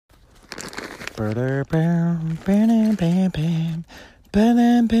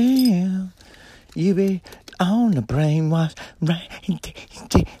You be on the brainwash radio.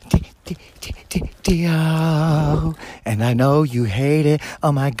 And I know you hate it.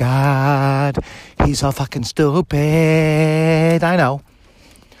 Oh my God. He's so fucking stupid. I know.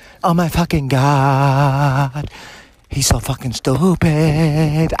 Oh my fucking God. He's so fucking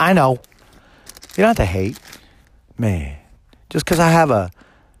stupid. I know. You don't have to hate. Man. Just because I have a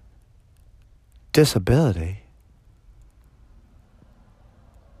disability.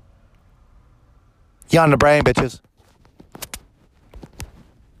 You on the brain, bitches.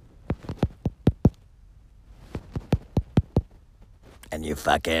 And you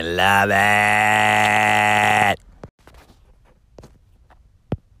fucking love it.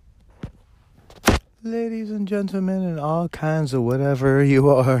 Ladies and gentlemen, and all kinds of whatever you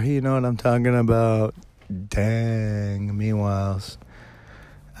are, you know what I'm talking about. Dang. Meanwhile,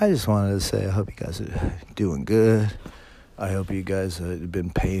 I just wanted to say I hope you guys are doing good. I hope you guys have been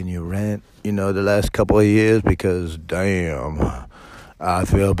paying your rent, the last couple of years, because damn, I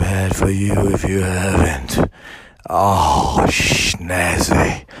feel bad for you if you haven't. Oh,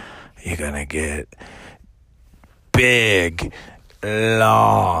 snazzy. You're gonna get big,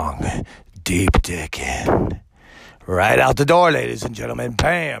 long, deep dicking. Right out the door, ladies and gentlemen.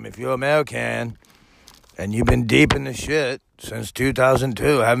 Bam, if you're American and you've been deep in the shit since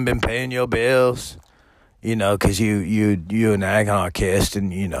 2002, haven't been paying your bills, because you're an anarchist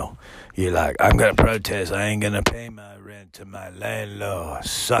and, you're like, I'm going to protest. I ain't going to pay my rent to my landlord.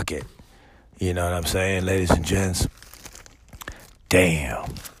 Suck it. You know what I'm saying, ladies and gents?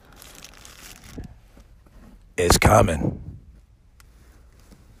 Damn. It's coming.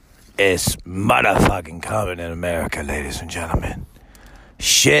 It's motherfucking coming in America, ladies and gentlemen.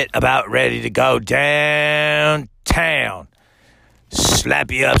 Shit about ready to go downtown.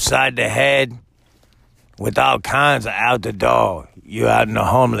 Slap you upside the head with all kinds of out the door. You out in the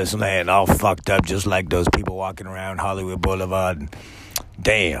homeless land, all fucked up, just like those people walking around Hollywood Boulevard. And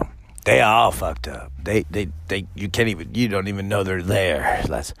damn, they are all fucked up. They you don't even know they're there.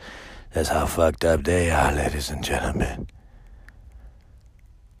 That's how fucked up they are, ladies and gentlemen.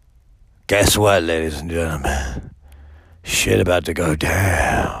 Guess what, ladies and gentlemen? Shit about to go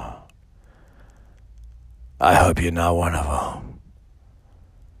down. I hope you're not one of them.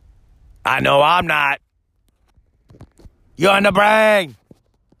 I know I'm not. You're on the brain.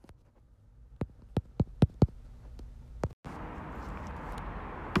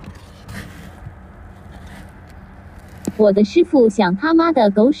 我的师傅想他妈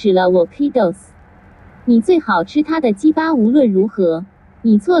的狗屎了我 Kidos。你最好吃他的鸡巴无论如何。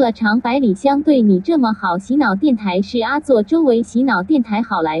你错了长百里香对你这么好洗脑电台是阿座周围洗脑电台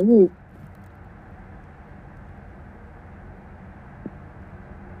好莱坞。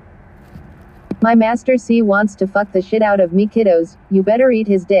My master C wants to fuck the shit out of me kiddos, you better eat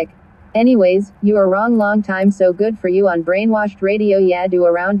his dick. Anyways, you are wrong long time so good for you on Brainwashed Radio yeah do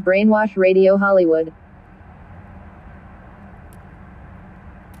around Brainwash Radio Hollywood.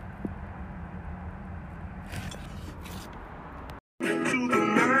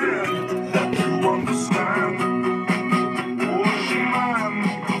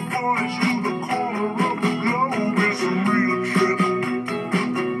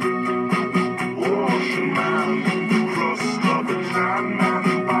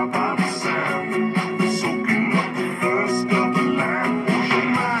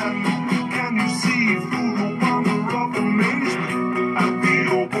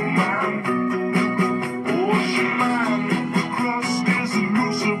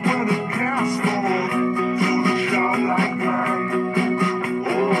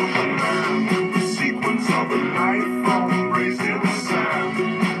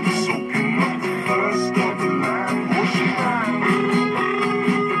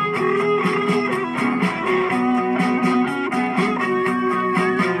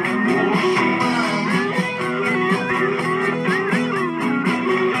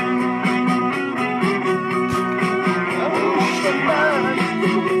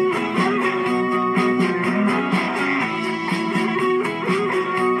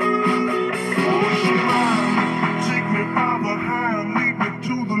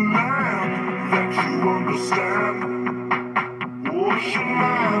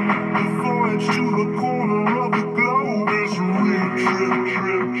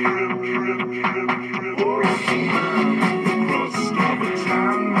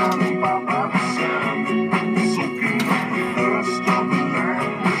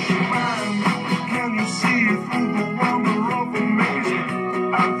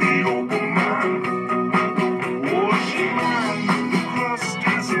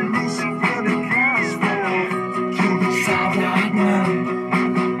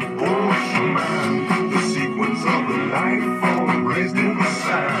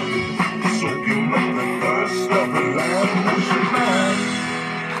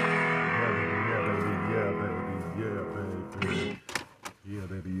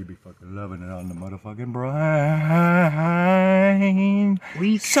 motherfucking brain.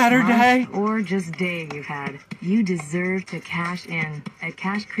 Week, Saturday. month, or just day you've had, you deserve to cash in at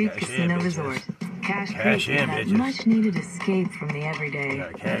Cache Creek Casino Resort. Cache Creek is that much-needed escape from the everyday.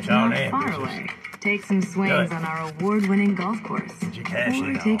 Cash Not on in, far bitches. away. Take some swings on our award-winning golf course.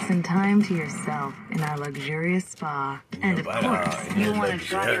 Or take some time to yourself in our luxurious spa. And of course, you want to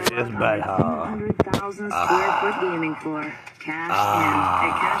try your luck on a 100,000 square foot gaming floor. Cash in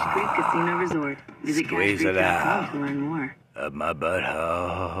at Cache Creek Casino Resort. Visit Squeeze it cachecreek.com out. to learn more. Up my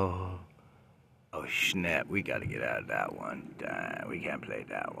butthole. Oh snap, we gotta get out of that one. We can't play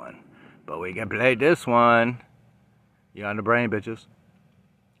that one. But we can play this one. You on the brain, bitches?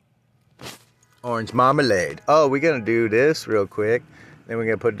 Orange marmalade. Oh, we're gonna do this real quick. Then we're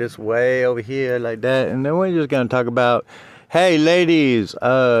gonna put this way over here like that. And then we're just gonna talk about, hey ladies,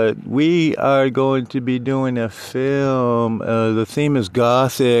 we are going to be doing a film. The theme is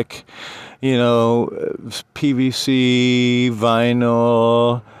gothic, you know, PVC,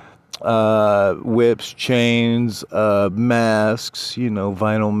 vinyl, whips, chains, masks, you know,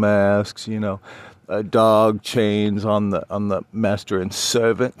 vinyl masks, you know, dog chains on the master and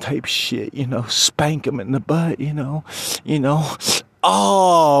servant type shit, you know, spank them in the butt, you know.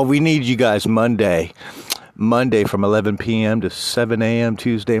 Oh, we need you guys Monday from 11 p.m. to 7 a.m.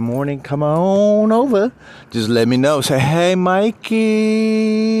 Tuesday morning. Come on over. Just let me know. Say, hey,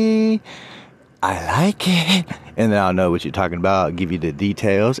 Mikey, I like it. And then I'll know what you're talking about. I'll give you the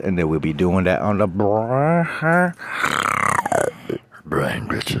details. And then we'll be doing that on the brain,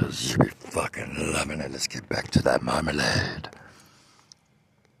 bitches. You be fucking loving it. Let's get back to that marmalade.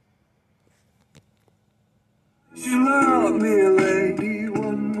 You love me, lady,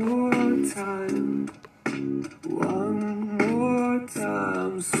 one more time. One more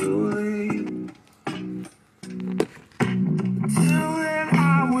time, slowly. Till then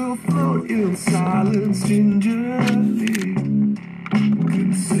I will float in silence, gingerly,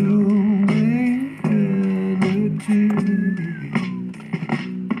 consuming energy.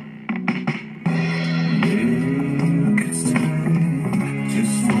 You could stay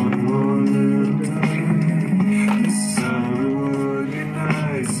just one more little day. This summer would be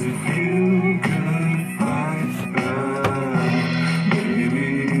nice if you could fight back. Maybe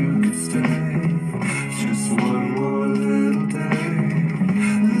you could stay just one more little day.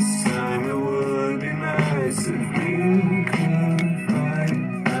 This time it would be nice if you could fight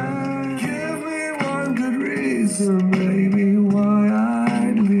back. Give me one good reason, baby, why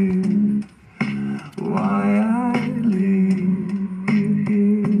I'd leave. Why I'd leave you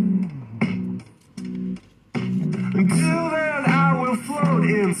here. Until then I will float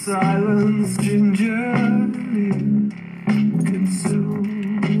in silence, gingerly,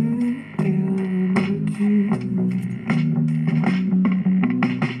 consuming energy.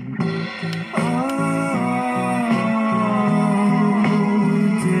 Oh, we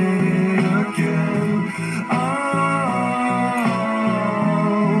did it again. Oh,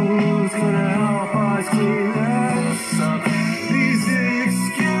 it's gonna help us clean this up. Easy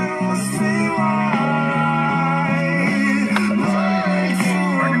excuse me why I lied to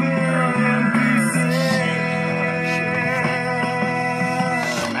a million pieces.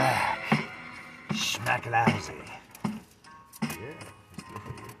 Smack lousy.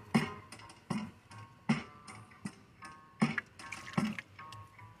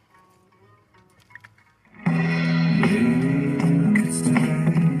 You could stay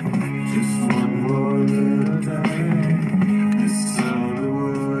just one more little day. This summer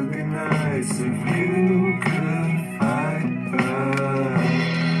would be nice if you could fight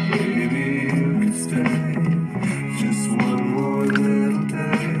back. Maybe you could stay just one more little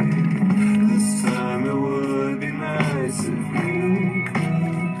day. This time it would be nice if you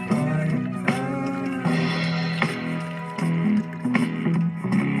could fight back.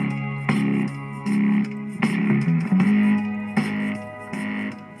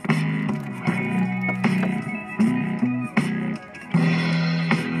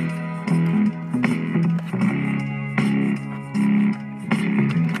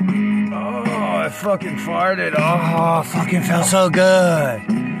 Oh, I fucking farted. Oh, fucking felt so good.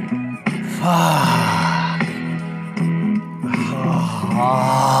 Fuck.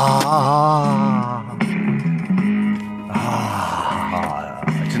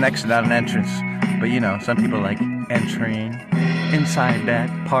 It's an exit, not an entrance. But you know, some people like entering inside that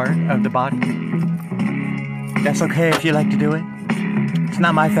part of the body. That's okay if you like to do it. It's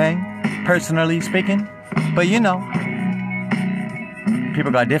not my thing, personally speaking. But you know,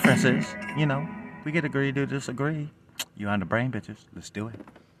 people got differences. You know, we could agree to disagree. You on the brain, bitches. Let's do it.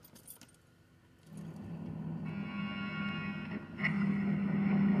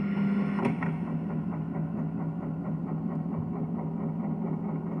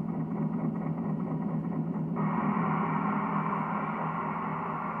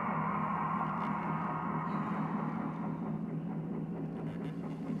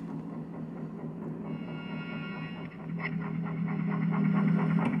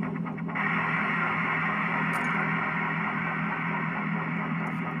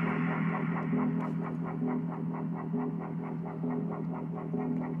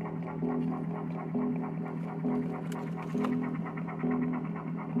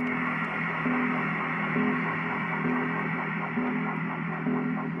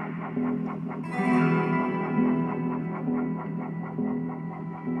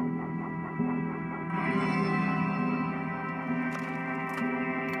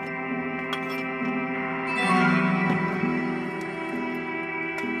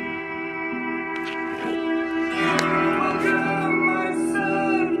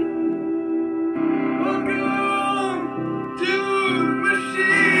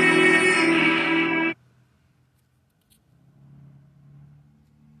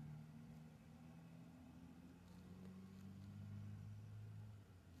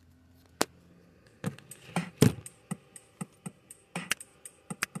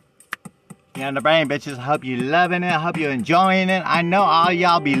 You on the brain, bitches. I hope you loving it. I hope you're enjoying it. I know all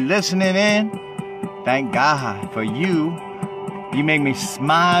y'all be listening in. Thank God for you. You make me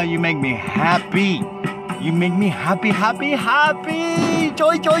smile. You make me happy. You make me happy, happy, happy.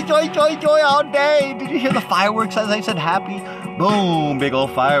 Joy, joy, joy, joy, joy all day. Did you hear the fireworks as I said happy? Boom, big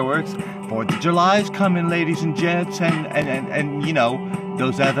old fireworks. 4th of July is coming, ladies and gents. And you know,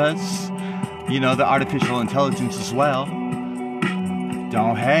 those others. You know, the artificial intelligence as well.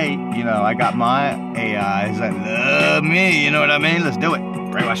 Don't hate, you know, I got my AIs that love me, you know what I mean? Let's do it.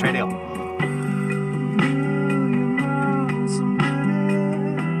 Brainwash Radio.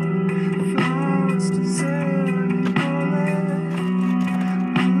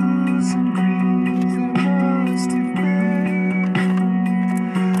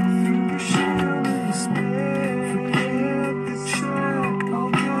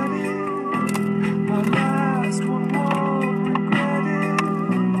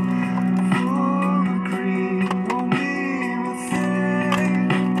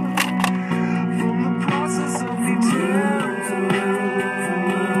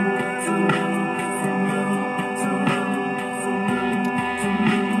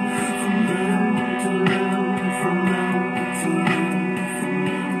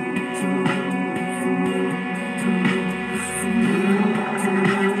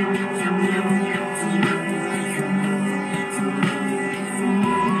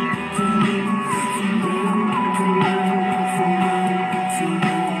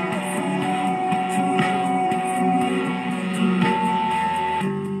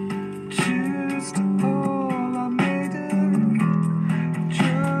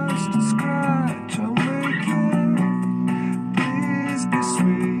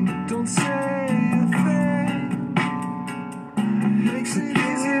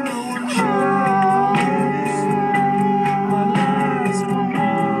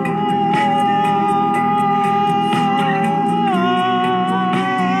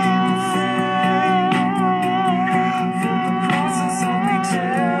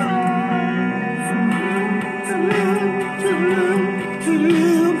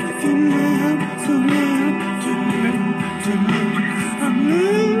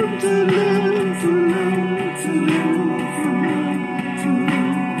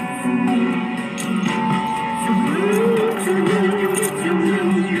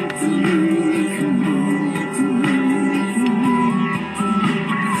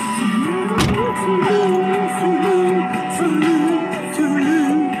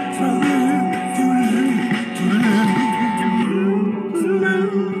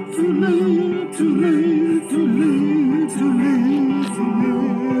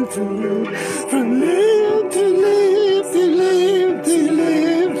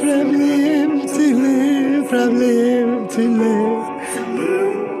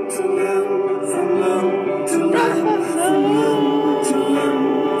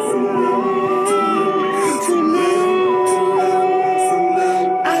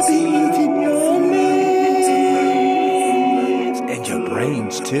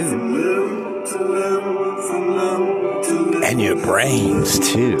 And your brains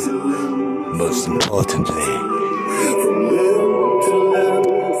too, most importantly.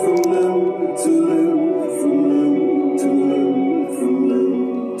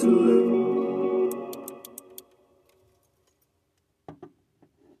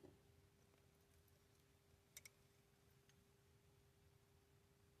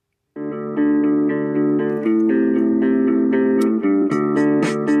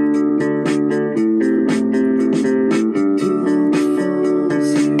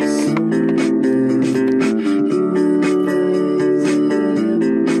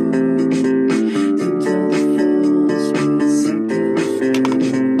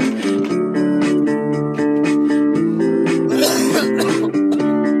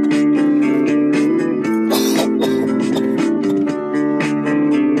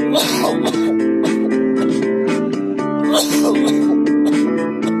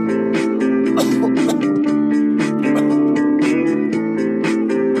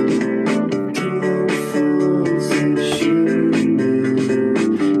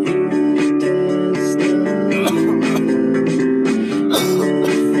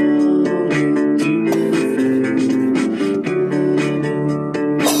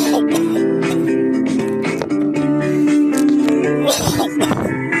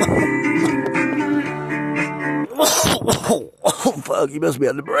 fuck, you must be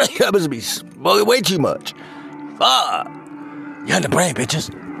on the brain. I must be smoking way too much. Fuck. You're on the brain,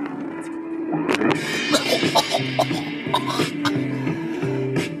 bitches.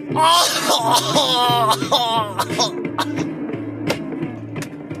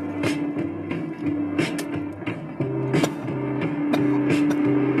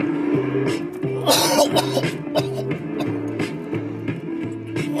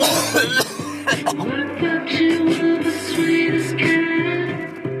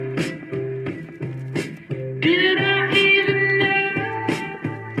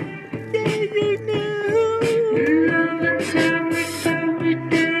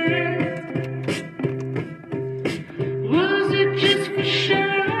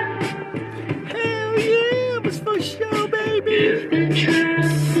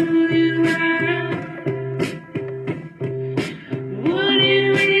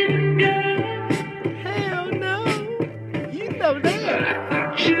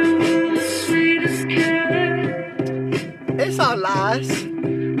 It's all lies.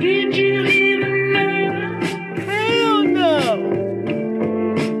 Did you even know? Hell no.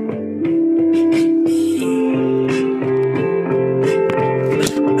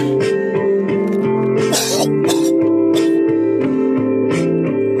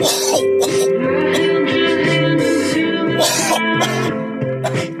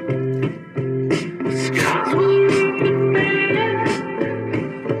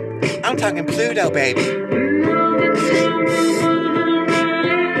 I'm talking Pluto, baby.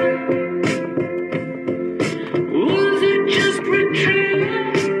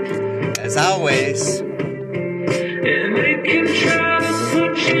 As always. And they can try to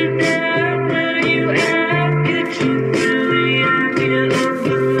put you down when you out, get you really idea of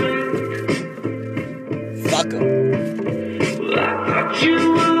the life. Fuck 'em. Well, I thought you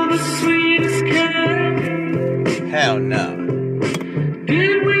were the sweetest kind. Hell no.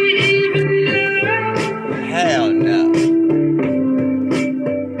 Did we even know? Hell no.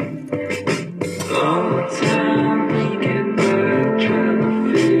 All the time we get by trying to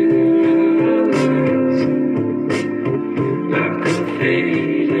figure out like a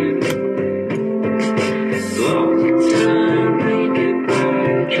fading. All the time we get by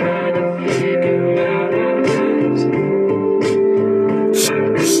trying to figure out our lives like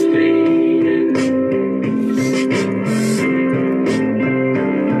a fading.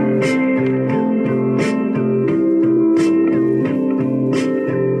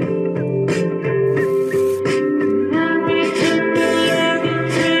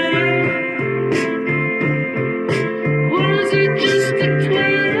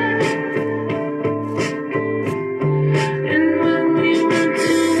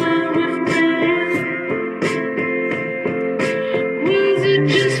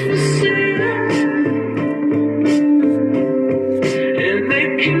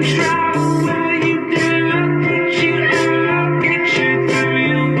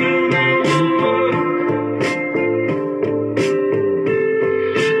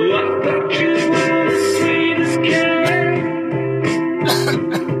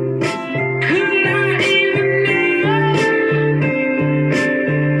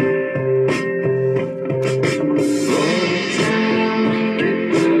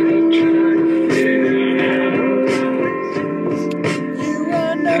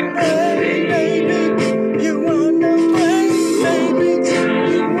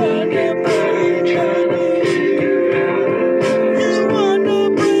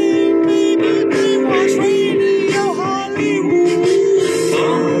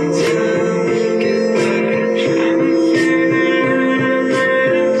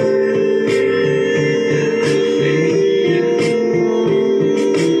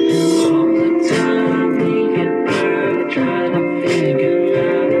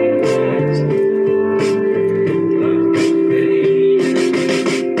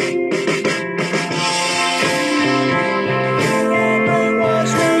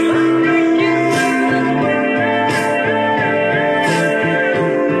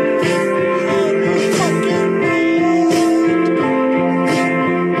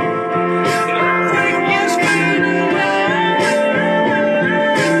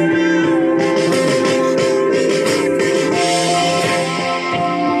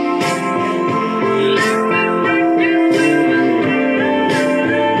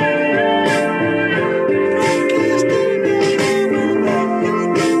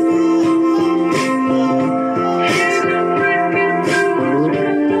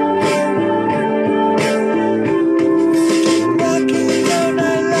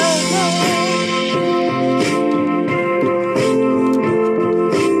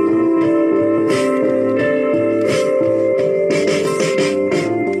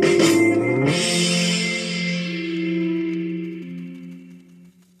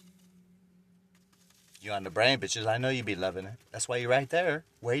 you on the brain, bitches. I know you be loving it. That's why you're right there,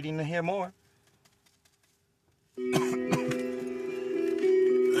 waiting to hear more.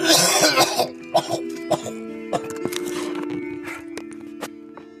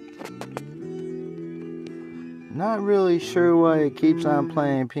 Not really sure why it keeps on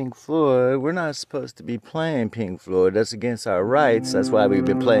playing Pink Floyd. We're not supposed to be playing Pink Floyd. That's against our rights. That's why we've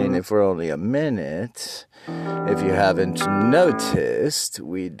been playing it for only a minute. If you haven't noticed,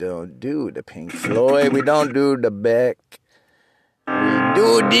 we don't do the Pink Floyd. We don't do the Beck. We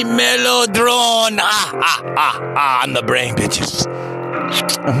do the Mellotron. On the brain, bitches.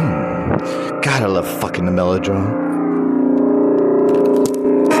 God, I love fucking the Mellotron.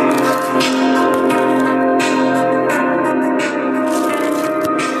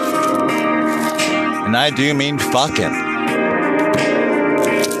 And I do mean fucking.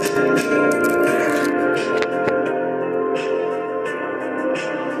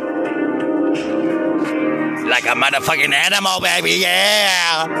 Like a motherfucking animal, baby,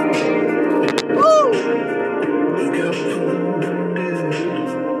 yeah! Woo! Look out for the wounded.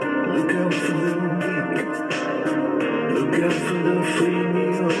 Look out for the weak. Look out for the free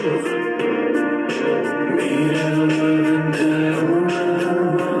meals. Made out of love and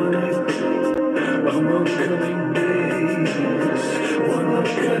ironic. I'm upcoming days. One look, I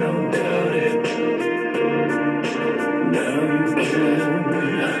don't doubt it. Now you can.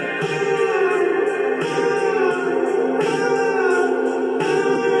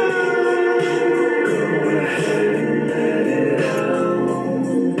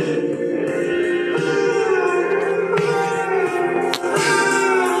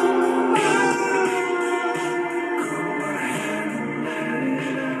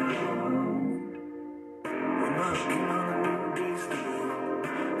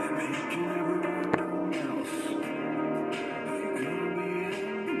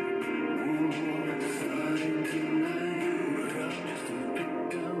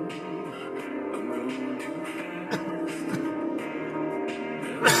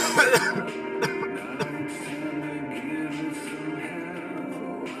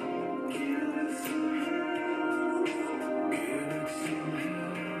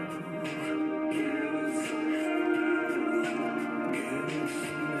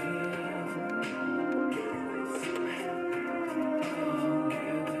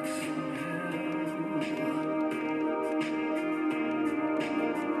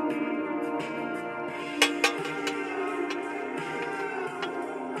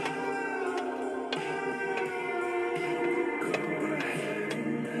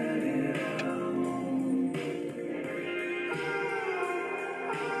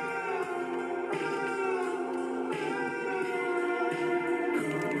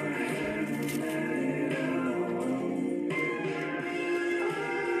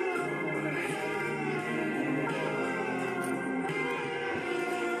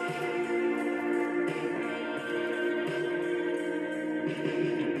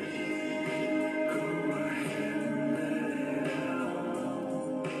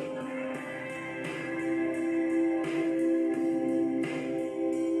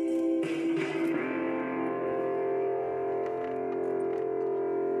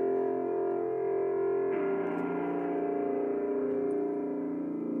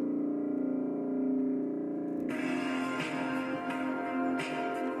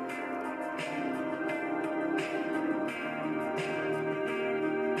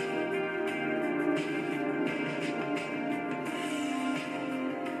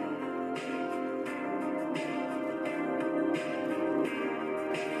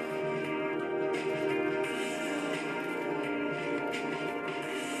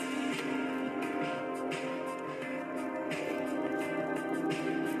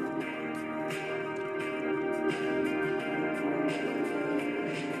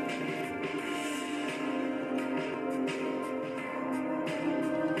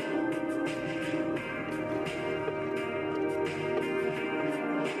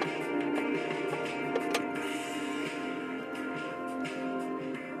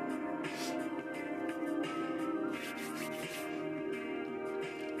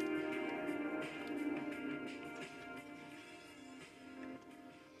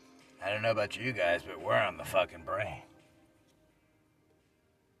 I don't know about you guys, but we're on the fucking brain.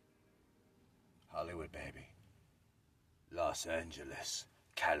 Hollywood, baby. Los Angeles,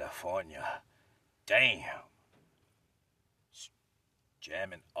 California. Damn. It's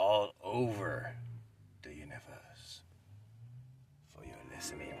jamming all over the universe for your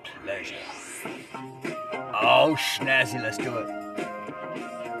listening pleasure. Oh, snazzy, let's do it.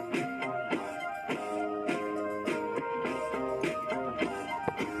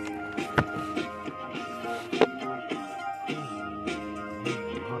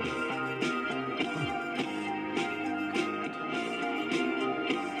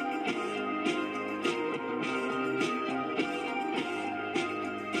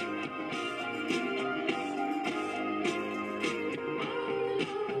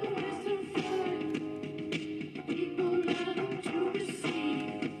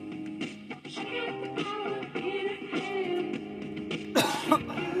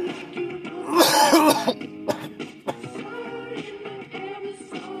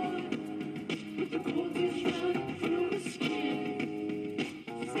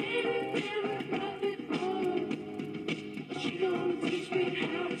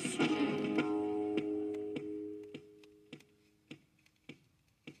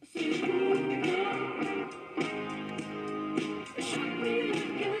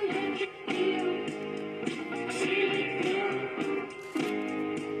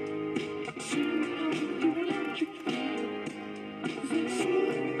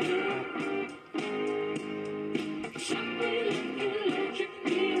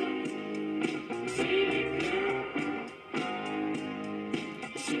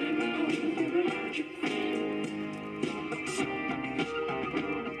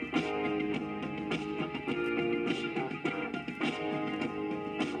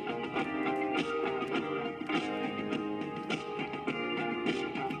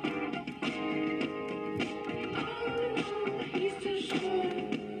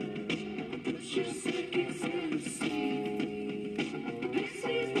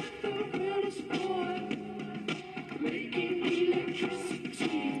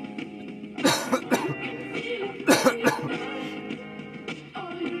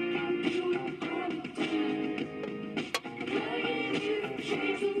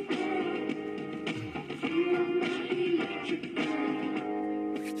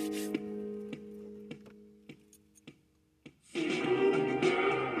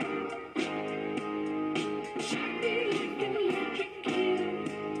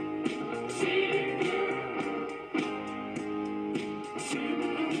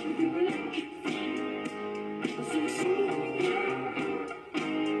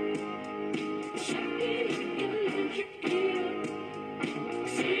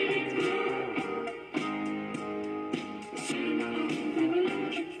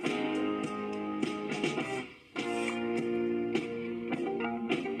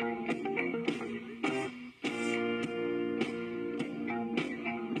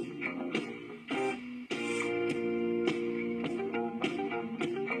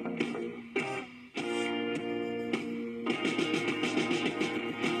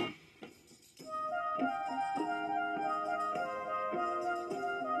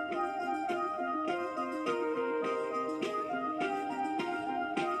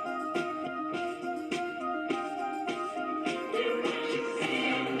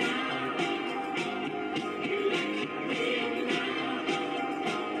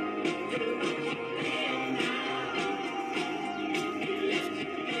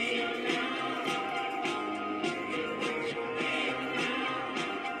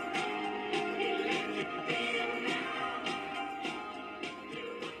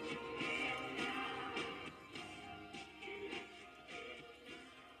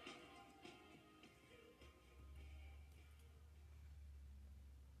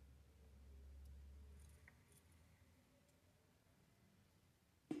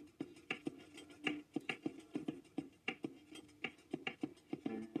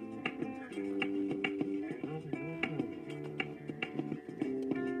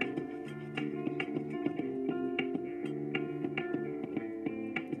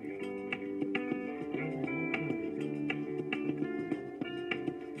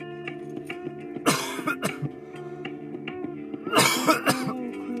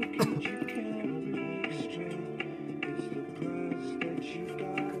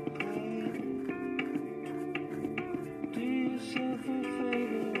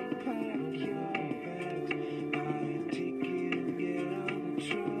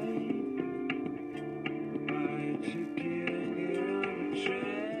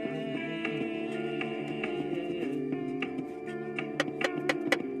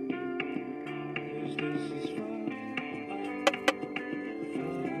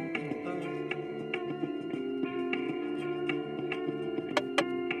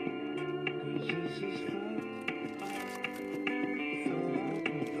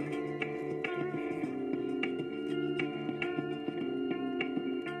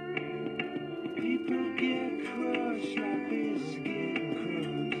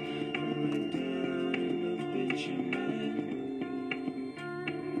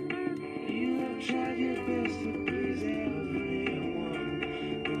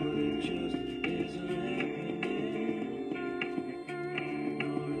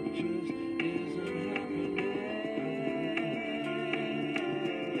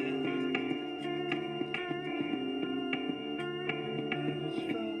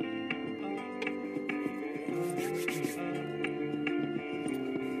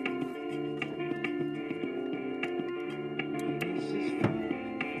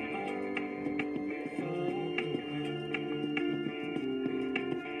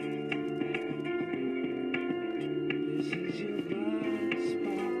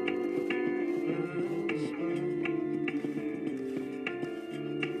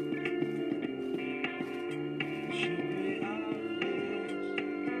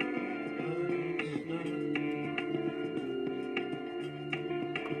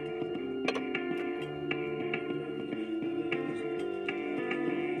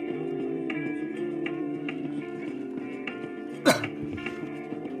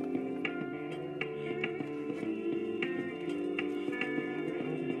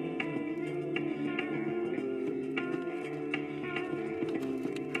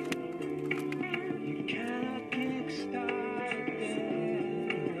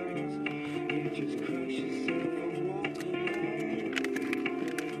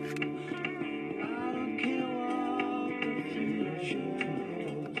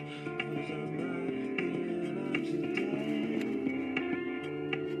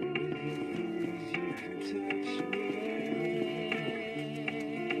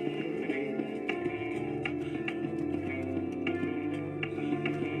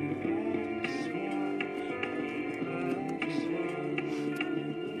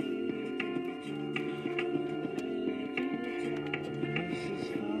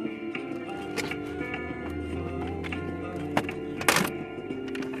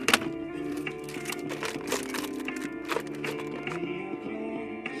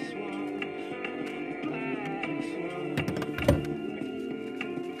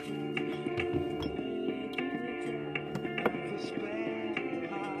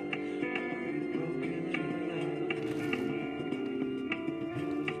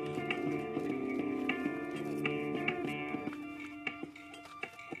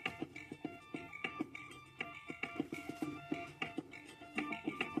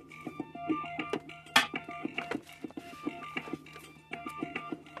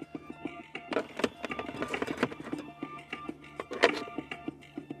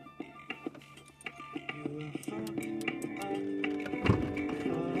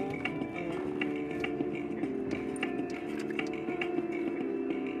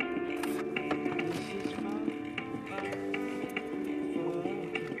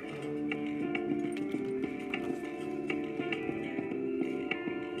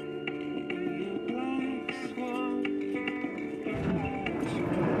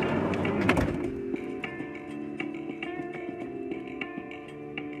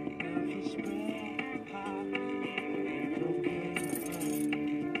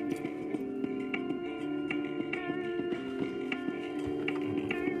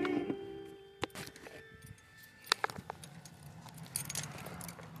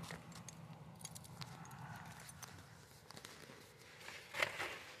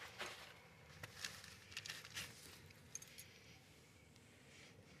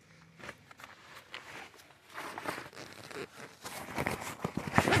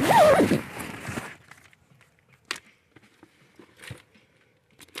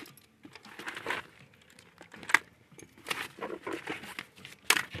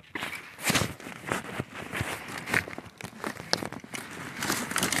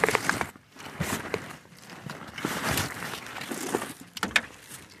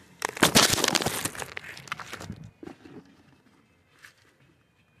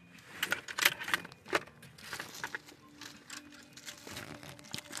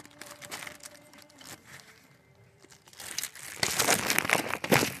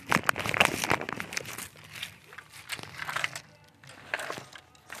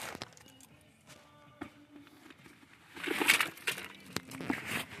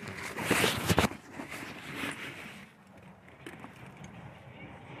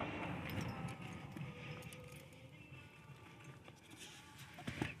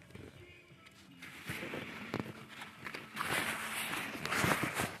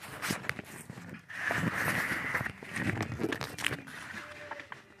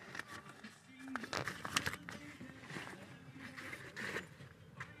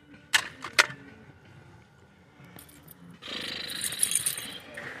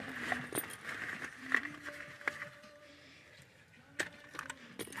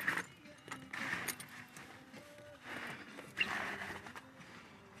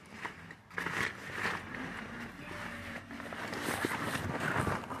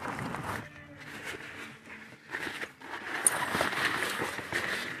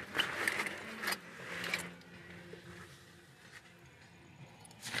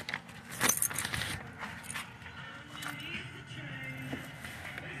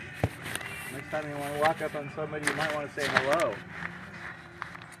 time you want to walk up on somebody, you might want to say hello.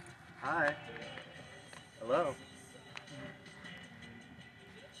 Hi. Hello.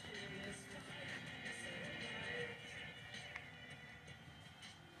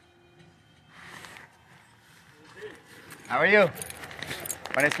 How are you?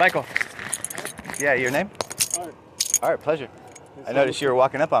 My name's Michael. Yeah, your name? Art. Art, pleasure. I noticed you were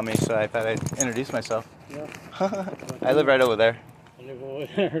walking up on me, so I thought I'd introduce myself. Yeah. I live right over there. I live over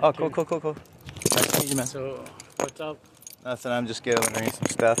there. Oh, too. cool. Nice to meet you, man. So, what's up? Nothing, I'm just gathering some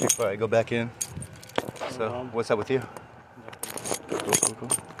stuff before I go back in. So, what's up with you? Cool.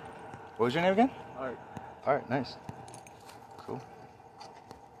 What was your name again? Art. Art, nice. Cool.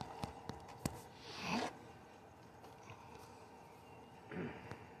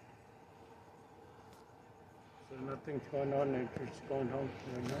 So, nothing's going on. You're just going home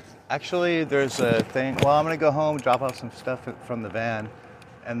right now. Actually, there's a thing. Well, I'm going to go home, drop off some stuff from the van.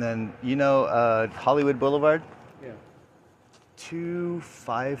 And then, Hollywood Boulevard? Yeah.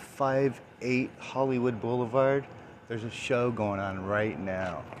 2558 Hollywood Boulevard. There's a show going on right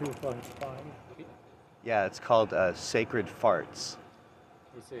now. 255. Yeah, it's called Sacred Farts.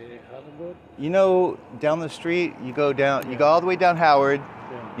 Is it Hollywood? Down the street, you go all the way down Howard.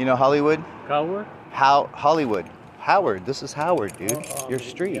 Yeah. You know Hollywood? Coward? Hollywood. Howard. This is Howard, dude. Your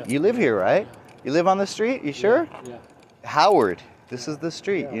street. yeah. You live here, right? You live on the street? You sure? Yeah. Howard. This is the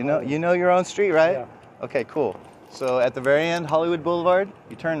street. Yeah, You know your own street, right? Yeah. Okay, cool. So at the very end, Hollywood Boulevard,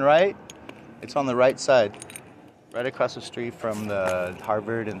 you turn right. It's on the right side. Right across the street from the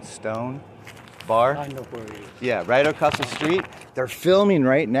Harvard and Stone bar. I know where it is. Yeah, right across the street. They're filming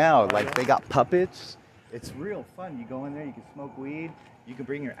right now. Like, they got puppets. It's real fun. You go in there, you can smoke weed. You can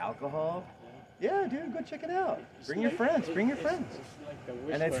bring your alcohol. Yeah, dude, go check it out. Bring your friends. Bring your friends. It's like the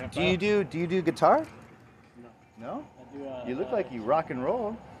And Whisper do you do guitar? No. No? I do, You look like you rock and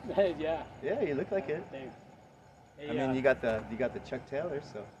roll. yeah. Yeah, you look like it. Thanks. Hey, I mean, you got the Chuck Taylor,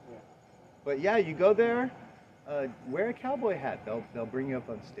 so. Yeah. But yeah, you go there, wear a cowboy hat. They'll bring you up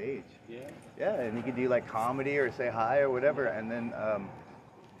on stage. Yeah. Yeah, and you can do like comedy or say hi or whatever, and then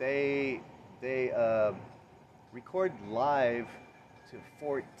they record live to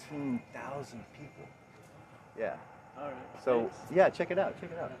 14,000 people. Yeah. All right. So Thanks. yeah, check it out.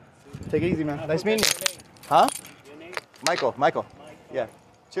 Take it easy, man. Nice meeting you. Your name? Huh? Your name? Michael. Yeah.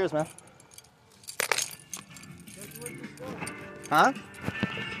 Cheers, man. Huh?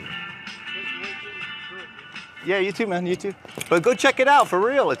 Yeah, you too, man. You too. But go check it out for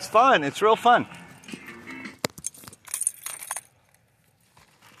real. It's fun. It's real fun.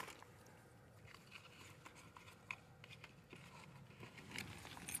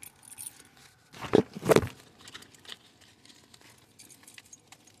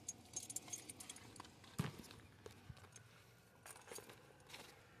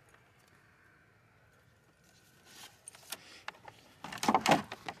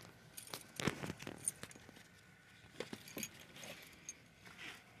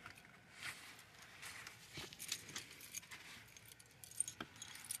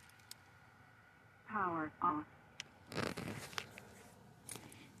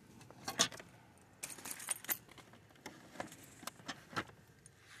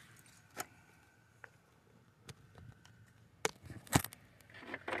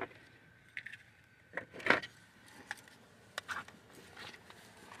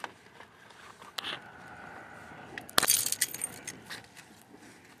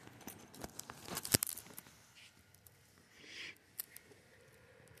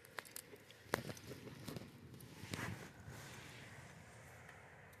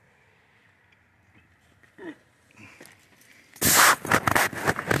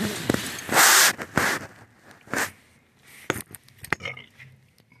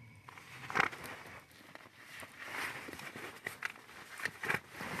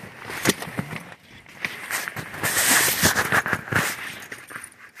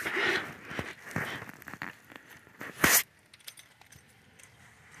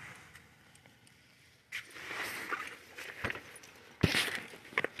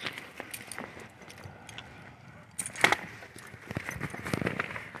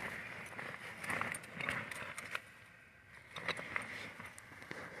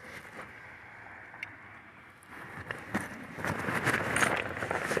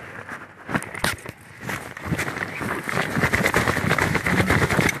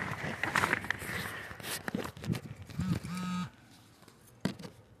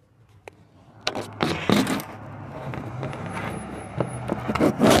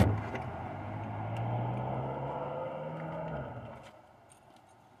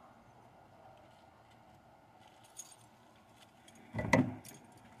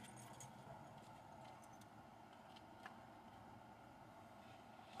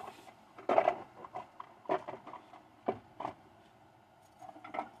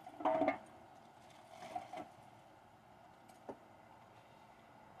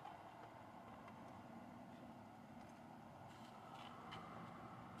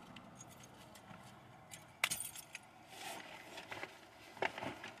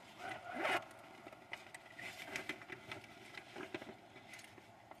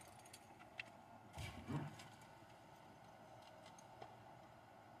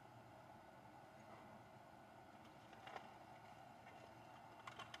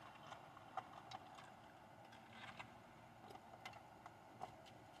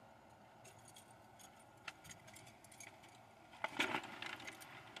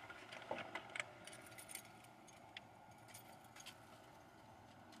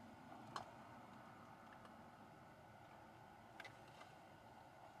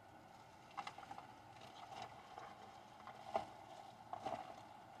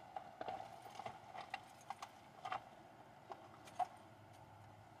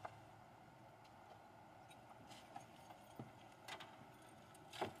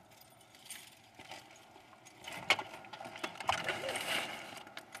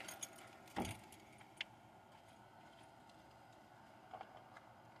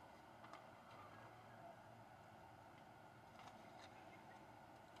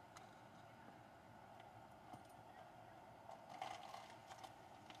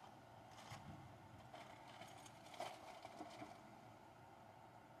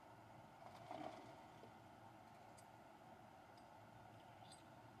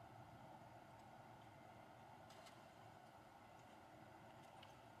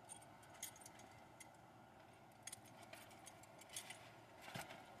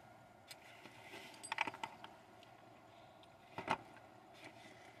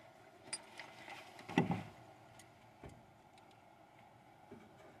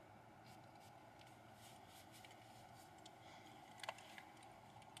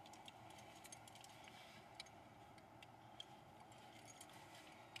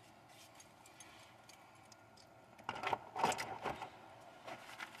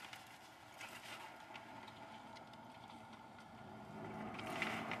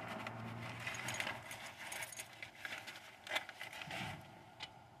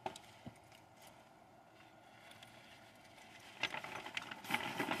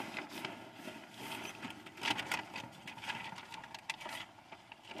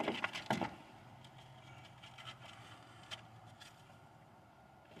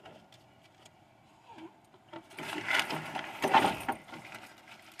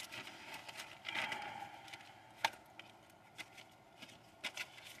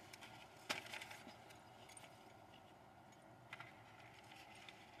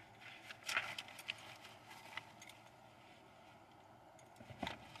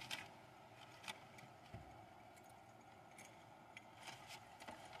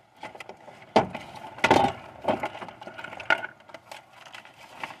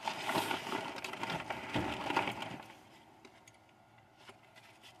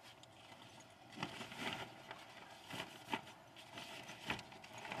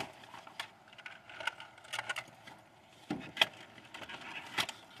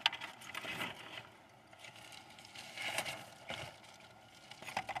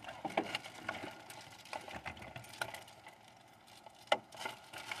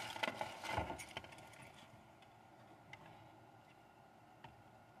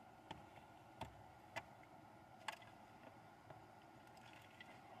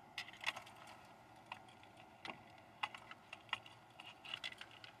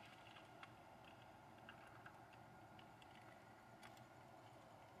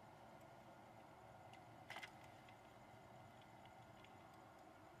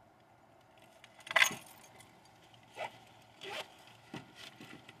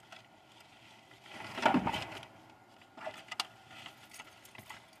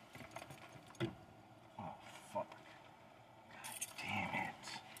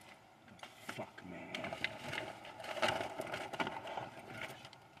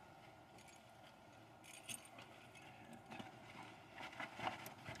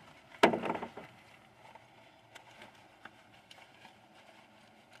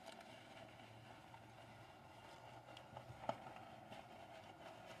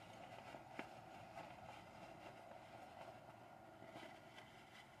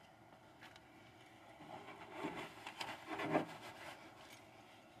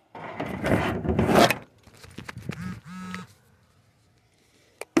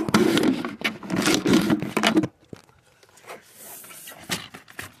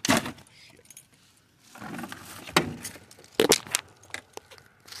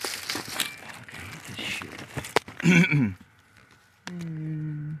 Untangling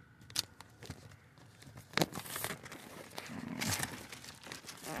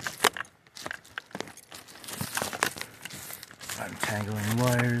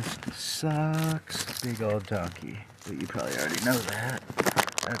wires sucks. Big old donkey. But you probably already know that.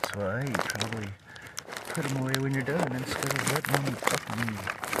 That's why you probably put them away when you're done instead of letting them fucking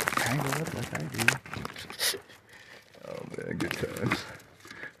tangle up like I do. Oh man, good times.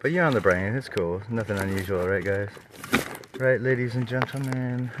 But you're on the brain, it's cool. Nothing unusual, right guys? Right, ladies and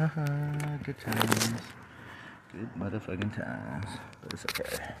gentlemen? Haha, good times. Good motherfucking times. But it's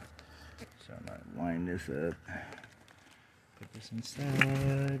okay. So I might wind this up. Put this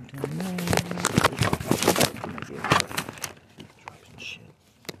inside. Dropping shit.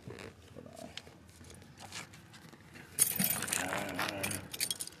 Hold on.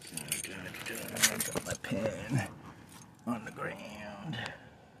 Got my pen on the ground.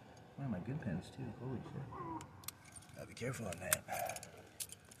 One of my good pens too. Holy shit. Gotta be careful on that.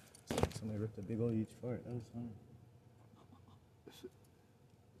 Somebody ripped a big old huge fart. That was fun.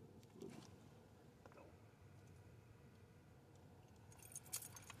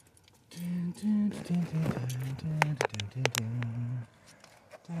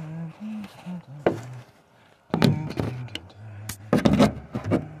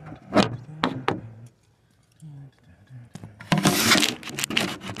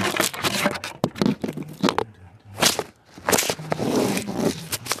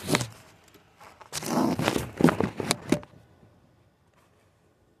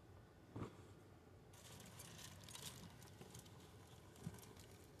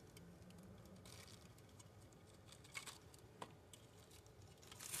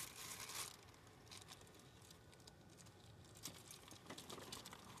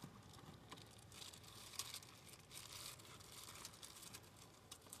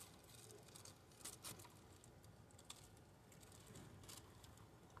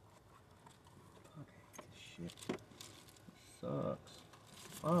 Shit. Sucks.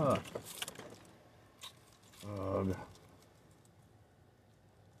 Fuck. Ugh.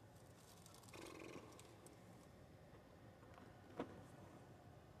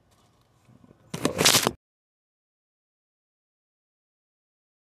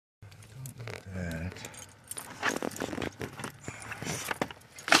 That.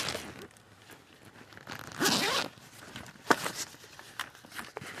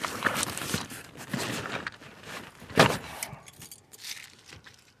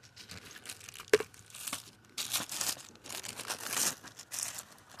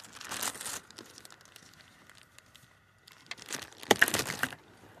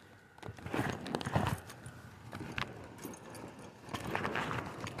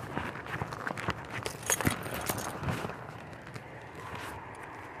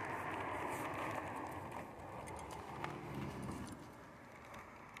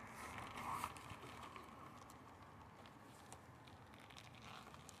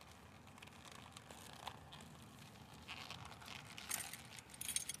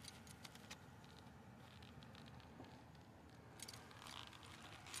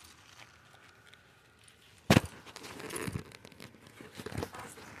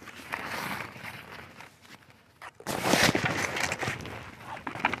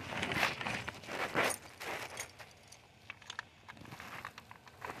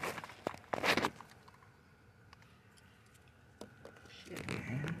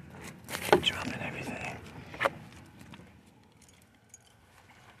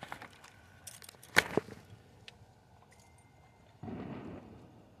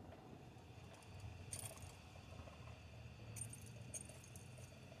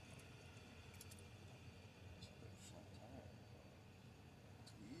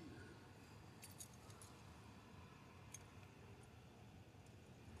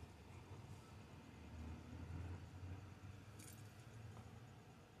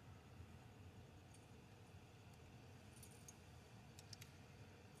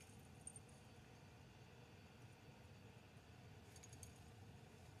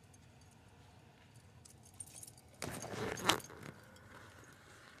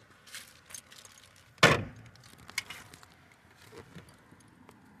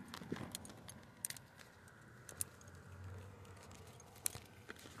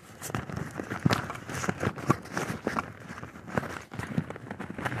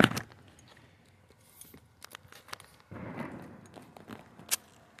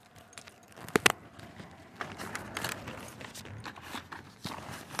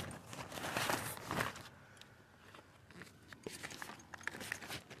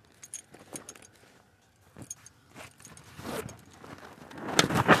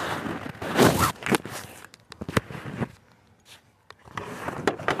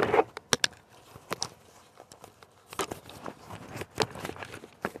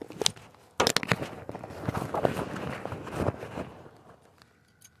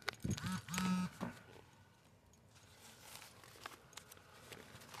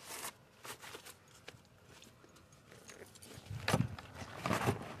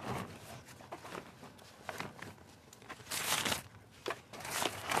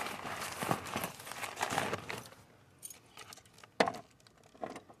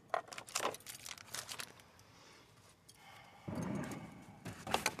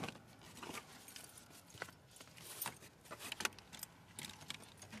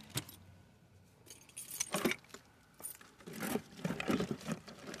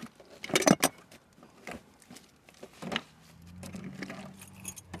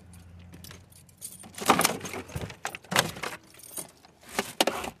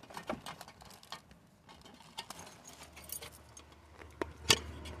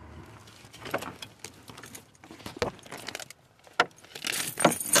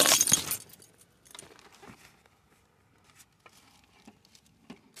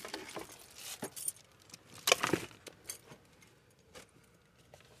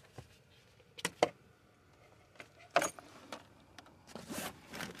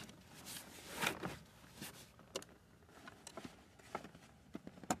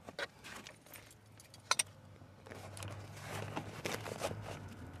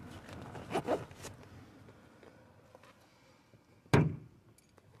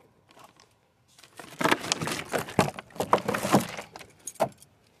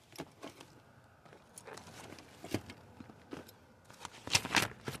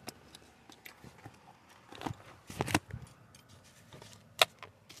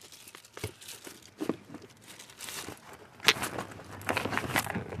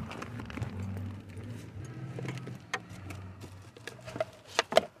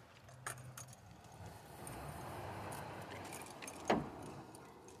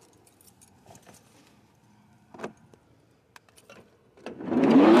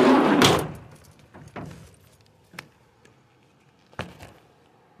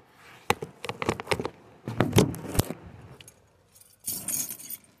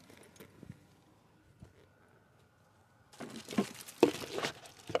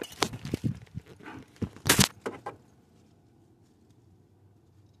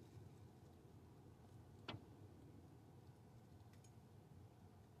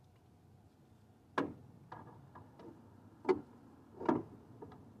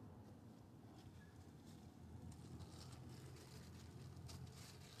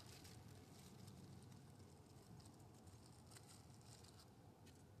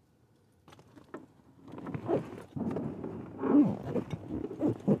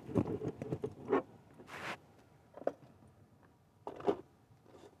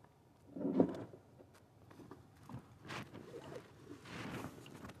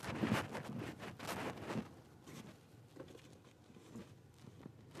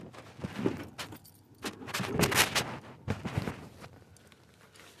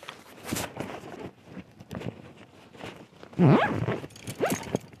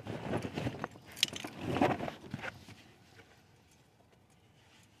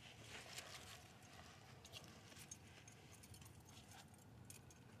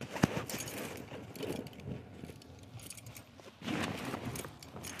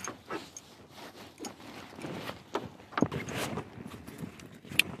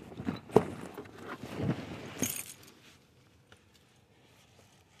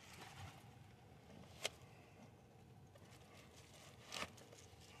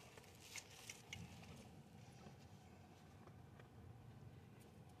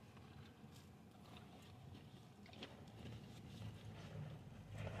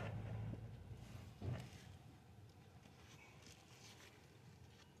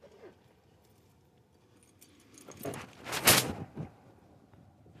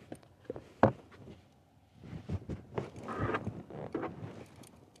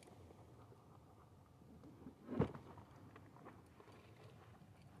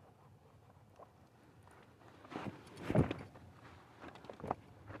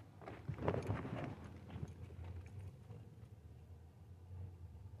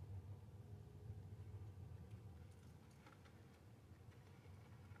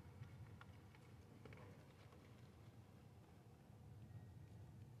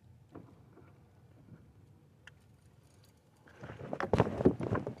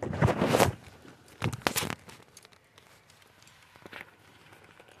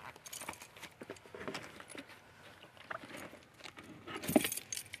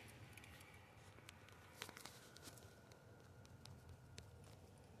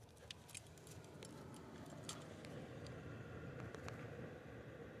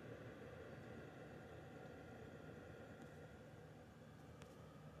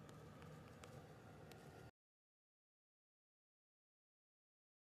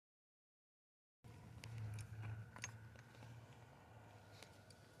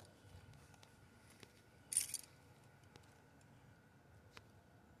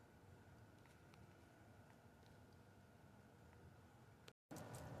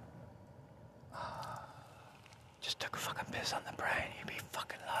 Just took a fucking piss on the brain. You'd be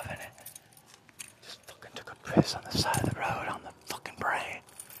fucking loving it. Just fucking took a piss on the side of the road on the fucking brain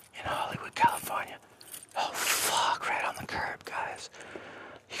in Hollywood, California. Oh fuck, right on the curb, guys.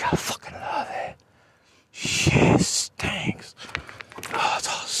 You gotta fucking love it. Shit stinks. Oh, it's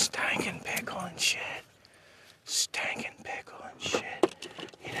all stankin' pickle and shit. Stankin' pickle and shit.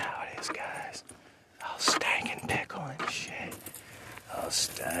 You know how it is, guys. Oh, stankin' pickle and shit. Oh,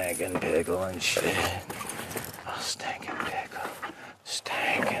 stankin' pickle and shit. Oh, stinking pickle.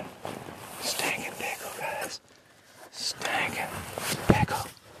 Stinking pickle, guys. Stinking pickle.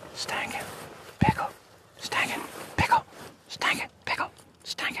 Stinking pickle. Stinking pickle. Stinking pickle.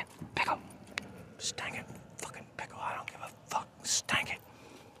 Stinking pickle. Stinking fucking pickle. I don't give a fuck. Stinking.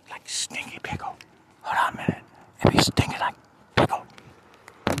 Like stinky pickle. Hold on a minute. It be stinking like pickle.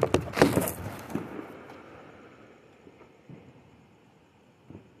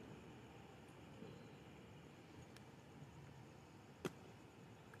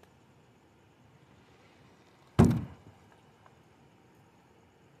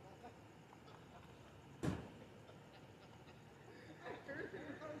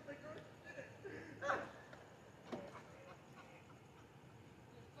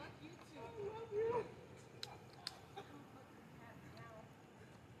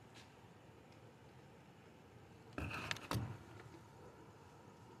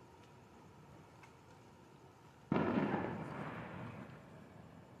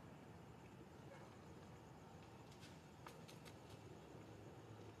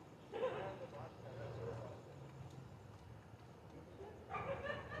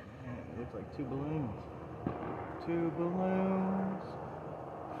 Like two balloons. Two balloons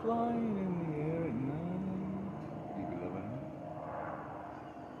flying in the air at night. You be loving it?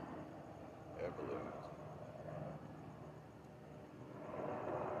 Air balloons.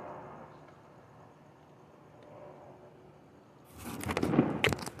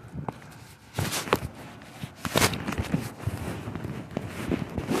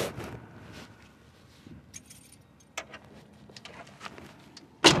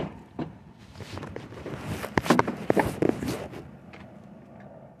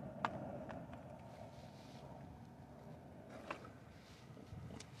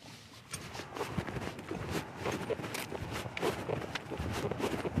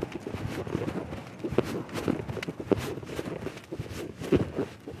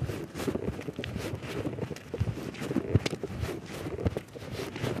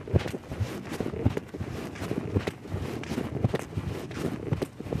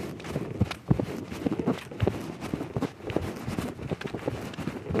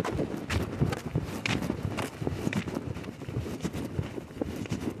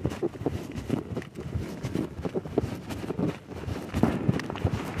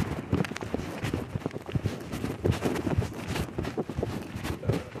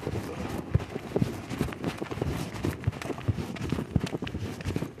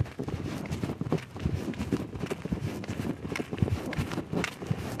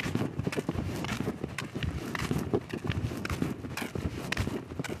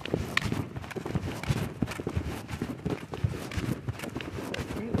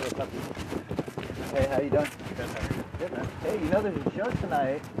 Hey, how you doing? Good, man. Hey, you know there's a show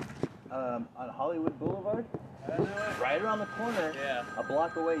tonight on Hollywood Boulevard? Right around the corner. Yeah. A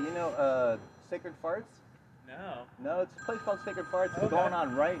block away. You know Sacred Farts? No. No, it's a place called Sacred Farts. It's Okay. going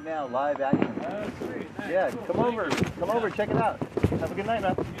on right now, live action. Oh, sweet. Nice. Yeah, Cool. come Thank over. you. Come over, check it out. Have a good night,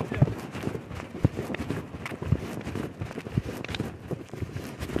 man. You too.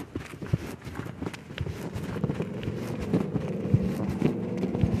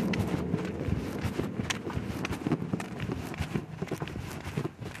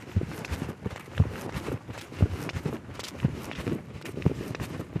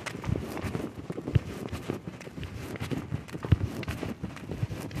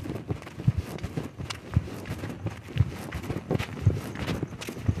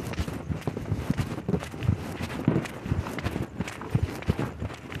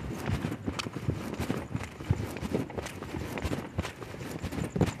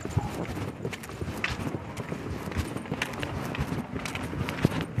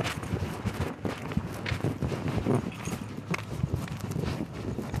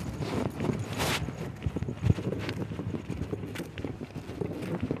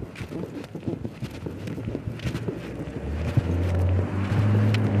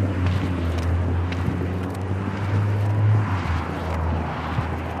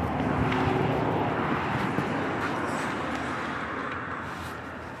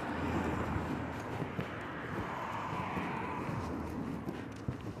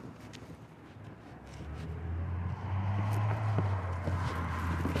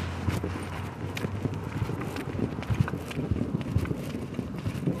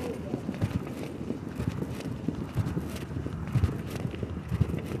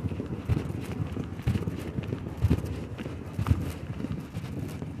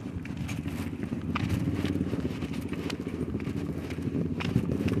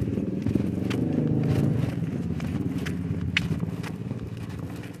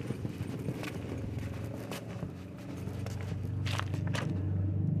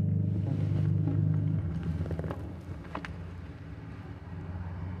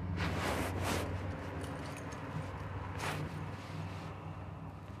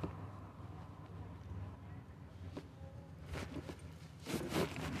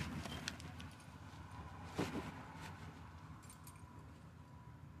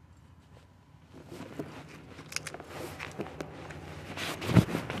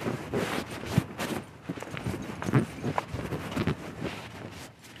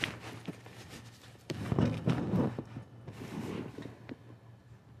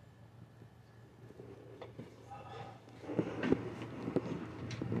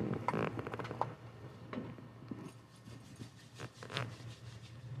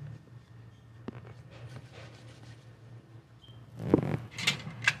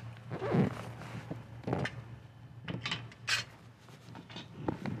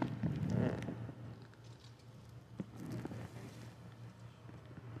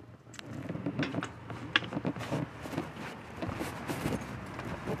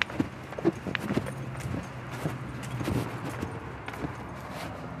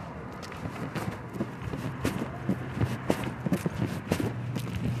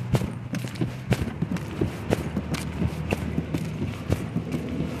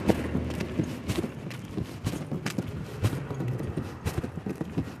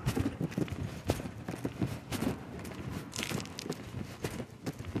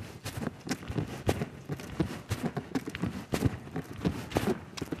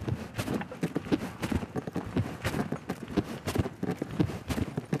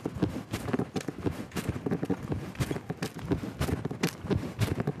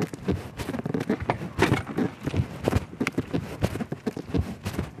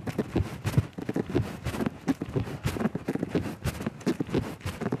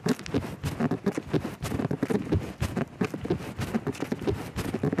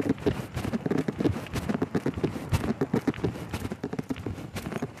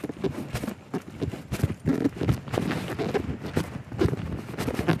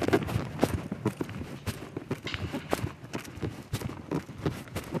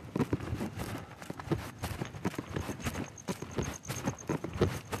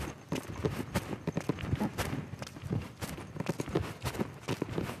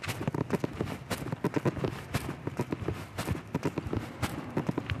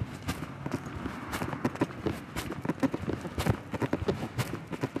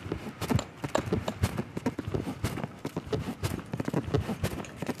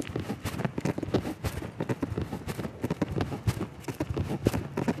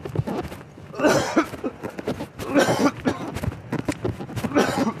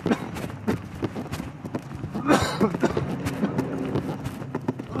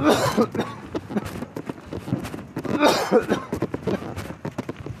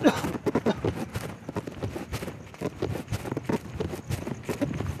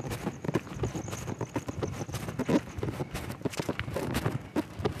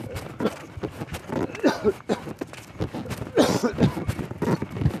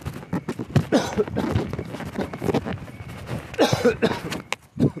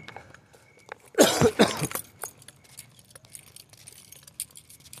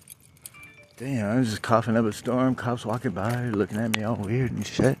 was just coughing up a storm. Cops walking by, looking at me all weird and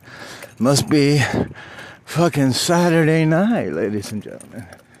shit. Must be fucking Saturday night, ladies and gentlemen.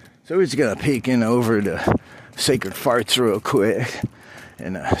 So we're just gonna peek in over to Sacred Farts real quick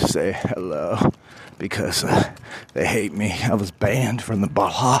and say hello because they hate me. I was banned from the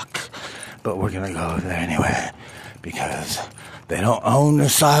block, but we're gonna go over there anyway because they don't own the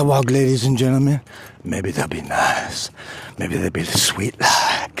sidewalk, ladies and gentlemen. Maybe they'll be nice. Maybe they'll be sweet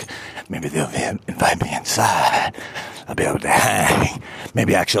like. Maybe they'll invite me inside. I'll be able to hang.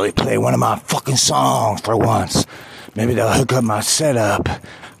 Maybe actually play one of my fucking songs for once. Maybe they'll hook up my setup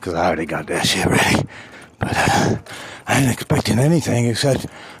because I already got that shit ready. But I ain't expecting anything except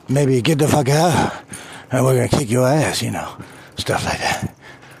maybe get the fuck out and we're gonna kick your ass, you know, stuff like that.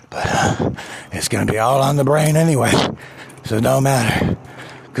 But it's gonna be all on the brain anyway, so it don't matter.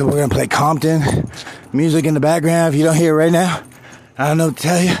 Because we're gonna play Compton music in the background. If you don't hear it right now, I don't know what to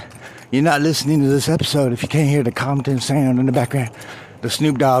tell you. You're not listening to this episode if you can't hear the Compton sound in the background. The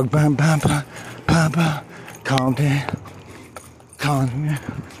Snoop Dogg, bum, bum, bum, bum, bum. Compton.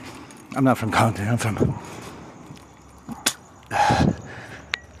 I'm not from Compton. I'm from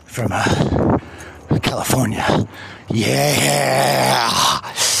California. Yeah,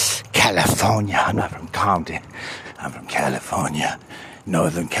 California. I'm not from Compton. I'm from California,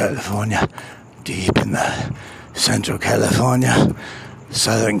 Northern California, deep in the Central California,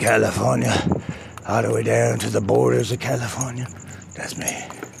 Southern California, all the way down to the borders of California. That's me.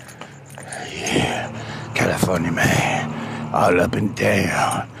 Yeah, California man, all up and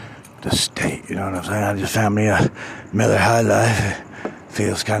down the state. You know what I'm saying? I just found me a Miller High Life. It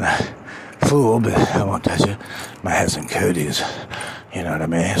feels kind of full, but I won't touch it. Might have some cooties. You know what I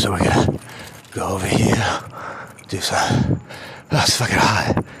mean? So we're gonna go over here, do some. Oh, it's fucking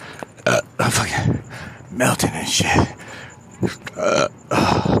hot. I'm fucking melting and shit.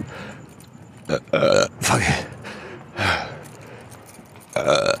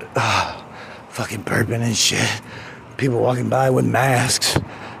 Fucking burping and shit. People walking by with masks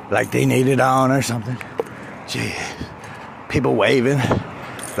like they need it on or something. Jeez. People waving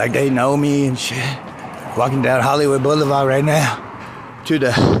like they know me and shit. Walking down Hollywood Boulevard right now to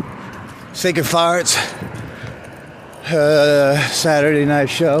the Sacred Farts Saturday night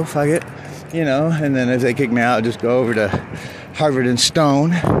show. Fuck it. You know, and then if they kick me out, I'll just go over to Harvard and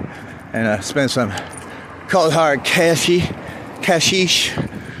Stone and spend some cold hard cashish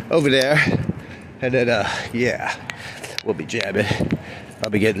over there. And then, yeah, we'll be jabbing. I'll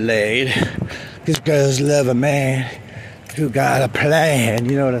be getting laid. Because girls love a man who got a plan.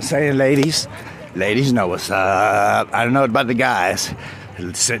 You know what I'm saying, ladies? Ladies know what's up. I don't know about the guys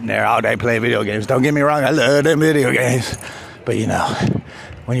sitting there all day playing video games. Don't get me wrong, I love them video games. But, you know,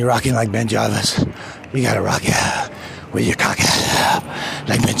 when you're rocking like Ben Jarvis, you gotta rock it with your cock out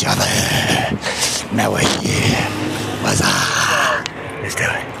like Ben Jarvis. Now wait, yeah. What's up? Let's do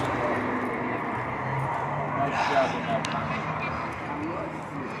it.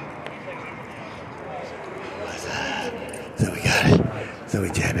 So we got it. So we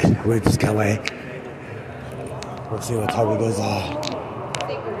jab it. We're just going. We'll see what time it goes on.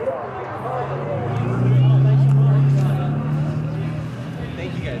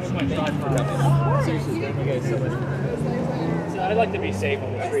 Thank you guys. Seriously, thank you guys so much. So I'd like to be safe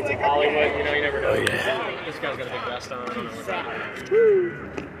on the streets of Hollywood. You know, you never know. Oh, yeah. This guy's got a big vest on. I don't know what's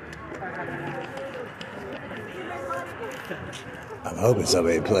I'm hoping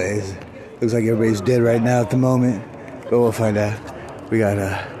somebody plays. Looks like everybody's dead right now at the moment, but we'll find out. We got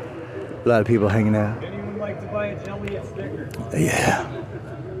a lot of people hanging out. Anyone like to buy a jelly sticker? Yeah.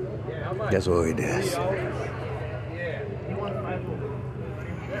 That's what we did.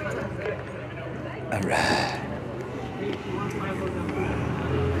 Alright.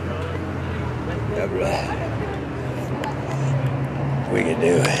 Alright. We can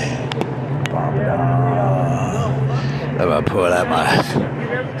do it. I'm gonna pull out my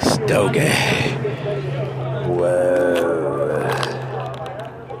stogie. Whoa.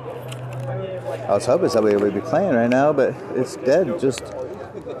 I was hoping somebody would be playing right now, but it's dead. Just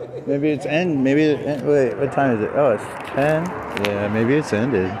maybe it's end. Wait, what time is it? Oh, it's 10. Yeah, maybe it's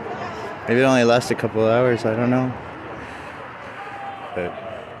ended. Maybe it only lasted a couple of hours. I don't know. But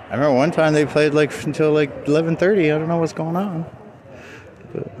I remember one time they played like until like 11:30. I don't know what's going on.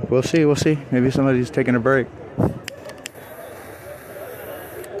 But we'll see. We'll see. Maybe somebody's taking a break.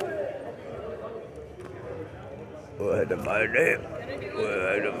 We'll have to find it. We'll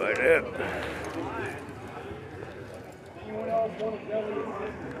have to find it.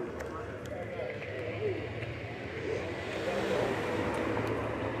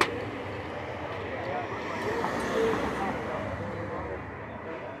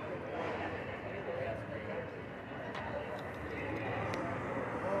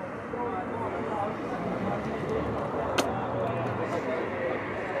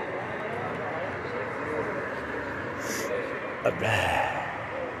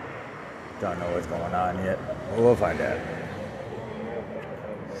 Don't know what's going on yet. We'll find out.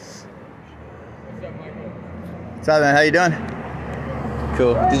 What's up, man? How you doing?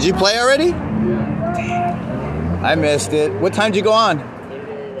 Cool. Did you play already? Yeah. I missed it. What time did you go on?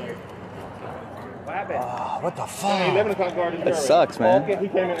 What happened? Oh, what the fuck? 11 o'clock garden. That sucks, man. Okay, he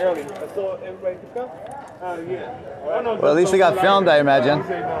came in early. So everybody could come? Yeah. Well, at least it got filmed, I imagine.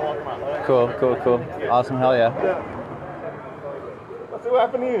 Cool. Awesome, hell yeah. Let's see what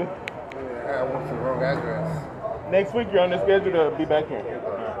happened to you. I went to the wrong address. Next week, you're on the schedule to be back here.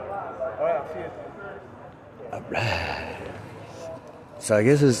 Alright. So I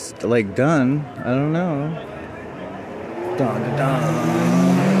guess it's like done. I don't know. Dun, dun, dun.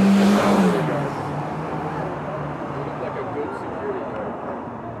 Like a good security guard.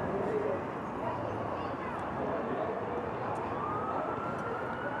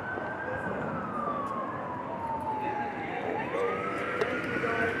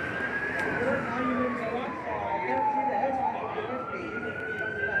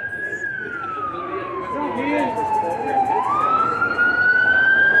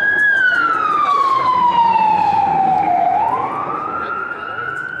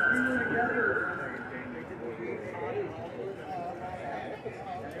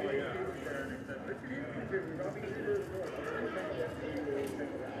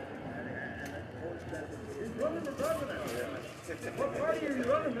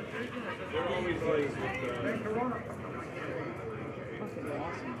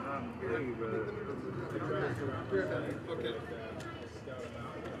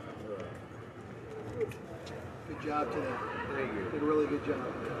 Good job today. Thank you. Did a really good job.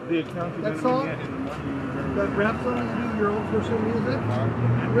 The account That song, that rap song you do, your old version of music, I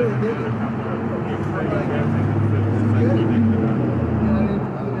really dig it.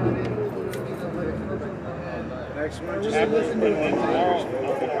 Next one, Just just listen to it.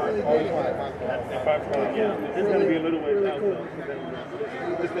 It's going to be a little ways out, though.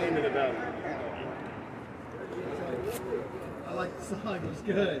 Just the end of the valley. I like the song. It was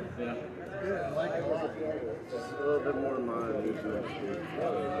good. Yeah. Good. I like it a lot. just a little bit more modern music.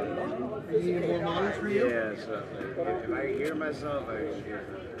 You need more models for you? Yeah, so if I hear myself, I hear.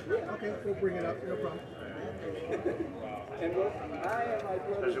 Okay, we'll bring it up. No problem.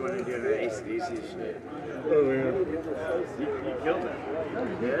 Especially when you're doing the AC/DC shit. Oh, yeah. You killed it.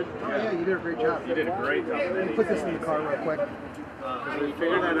 You did? Oh, yeah, you did a great job. You did a great job. Let me put this in the car real quick. We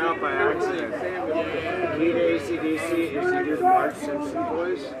figured that out by accident. The key to AC/DC is you do the Marge Simpson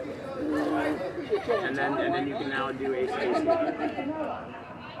voice, and then you can now do AC/DC.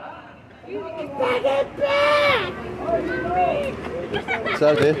 What's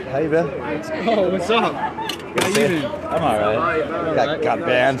up, dude? How you been? Oh, what's up? How you doing? I'm alright. Got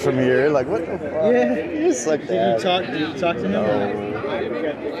banned from here. Like, what the fuck? Yeah. You suck. Did you talk to him? No.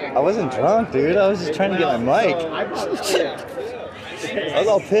 I wasn't drunk, dude. I was just trying to get my mic. I was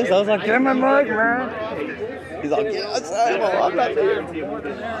all pissed. I was like, get my mic, man. He's like, yeah, outside. Well, I'm not there.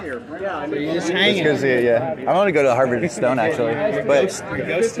 You're just hanging. It's good to see you, yeah. I'm going to go to Harvard Stone, actually. But,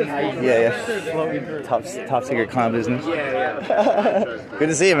 yeah. Top secret clown business. Good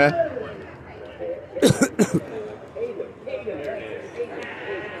to see you, man.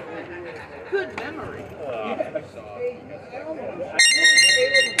 Good memory.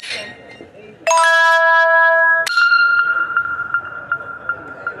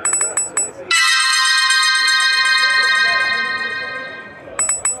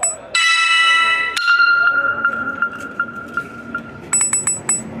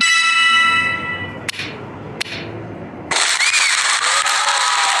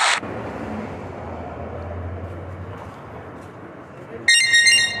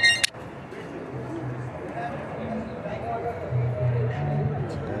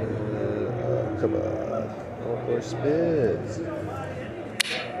 Come on. Go for spits.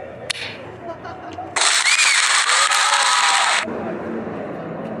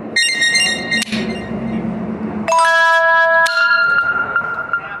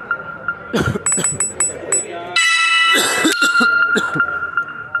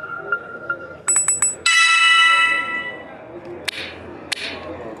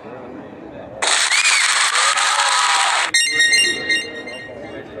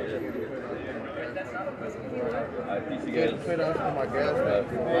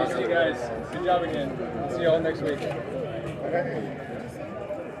 See you guys. Good job again. See you all next week.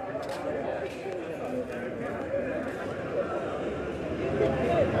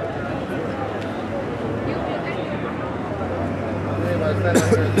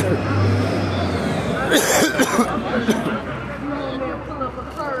 Pull up a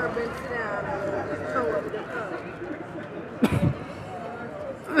curb and sit down and throw up the curb.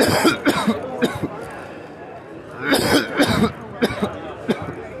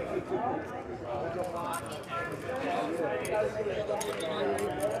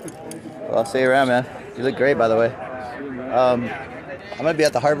 Well, I'll see you around, man. You look great, by the way. I'm gonna be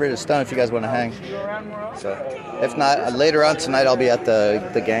at the Harvard of Stone if you guys want to hang. So, if not, later on tonight I'll be at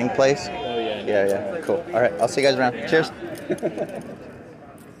the gang place. Oh yeah. Yeah. Cool. All right. I'll see you guys around. Cheers.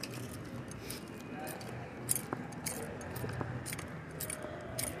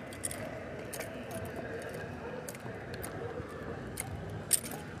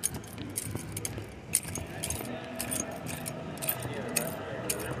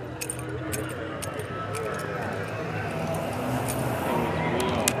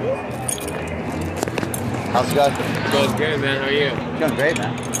 How's it going? Going good, man. How are you? Doing great,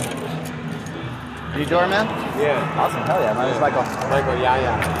 man. You doorman? Yeah. Awesome. Hell yeah. My name's Michael. Michael,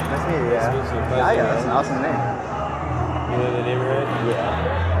 yeah. Nice to meet you. Yeah. Nice to meet you. Yeah, that's an awesome name. You live in the neighborhood?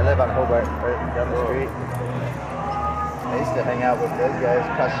 Yeah. I live on Hobart, right down the street. I used to hang out with those guys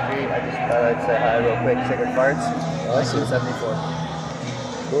across the street. I just thought I'd say hi real quick. Sacred Farts. License 74.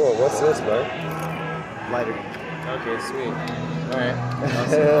 Cool. What's this, bud? Lighter. Okay, sweet. All right.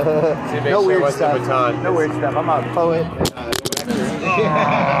 Awesome. No weird stuff. No weird stuff. I'm a poet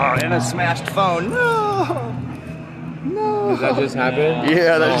and a smashed phone. No. Does that just happen?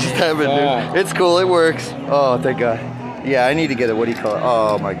 Yeah, that just happened, dude. It's cool. It works. Oh, thank God. Yeah, I need to get it. What do you call it?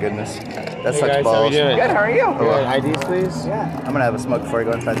 Oh my goodness. That sucks guys, balls. how are you doing? Good. How are you? Good. IDs, please. Yeah. I'm gonna have a smoke before I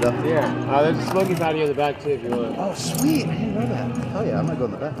go inside, though. Yeah. There's a smoking patio in the back too, if you want. Oh, sweet. I didn't know that. Hell yeah, I'm gonna go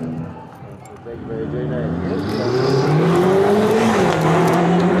in the back. Thank you, very good night.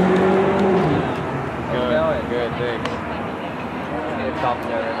 Good, thanks.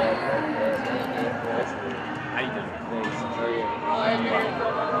 How you doing? Thanks. How are you?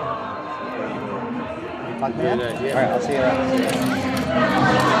 Fuck man? Yeah. All right, I'll see you around.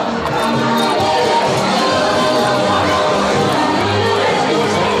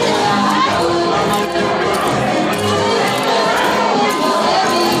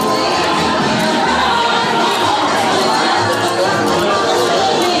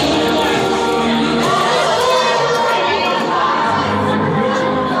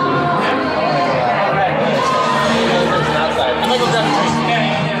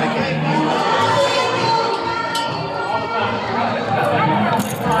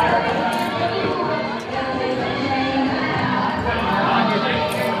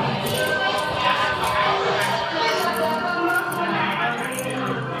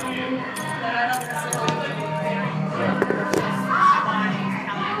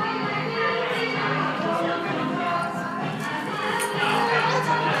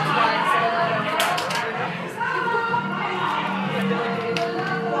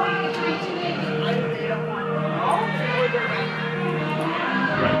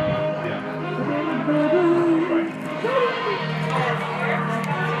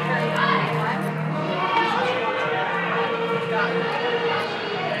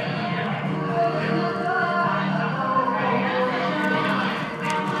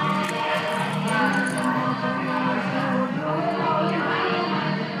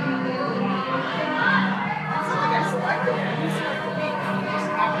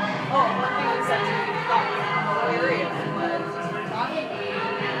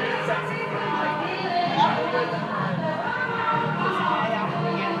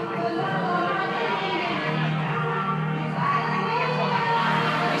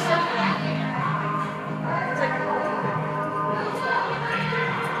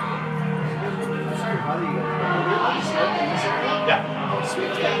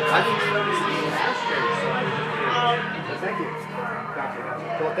 Thank you. Gotcha.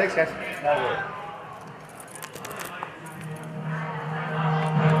 Cool. Thanks, guys.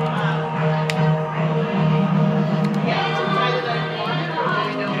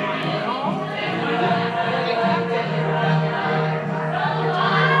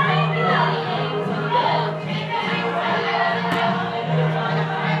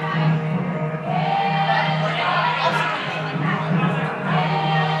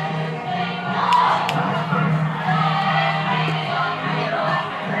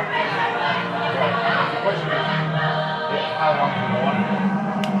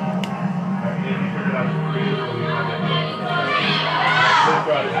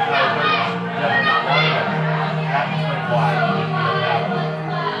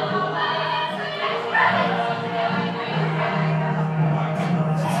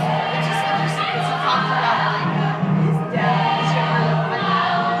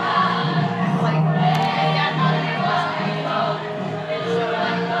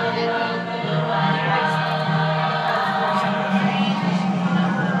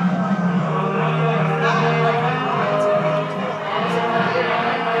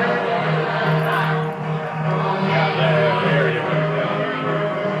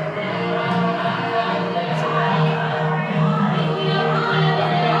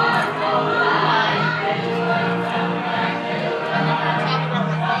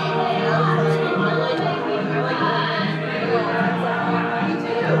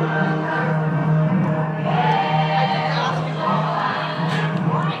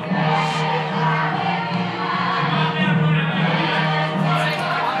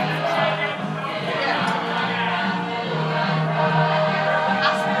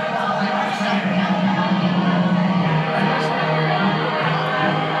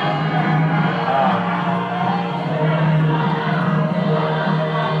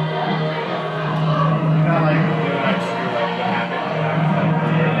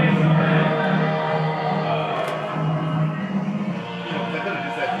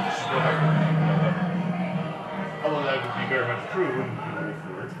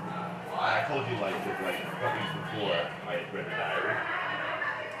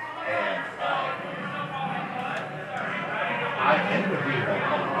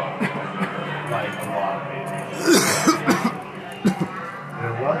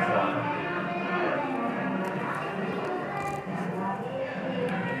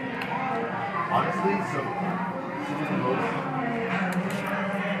 Honestly, some of the most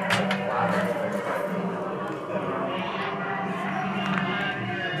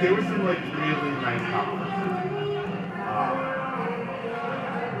there were some like really nice compliments.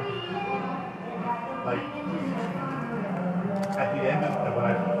 Like at the end of when I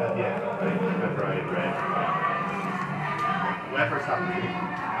at the end, like, after I had read when I first stopped reading,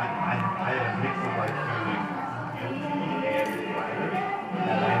 I had a mix of like feeling guilty and flattered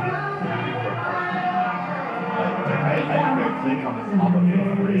that I ended up rooting for a partner. Like I ended up cleaning on this mama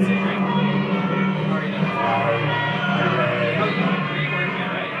feeling crazy.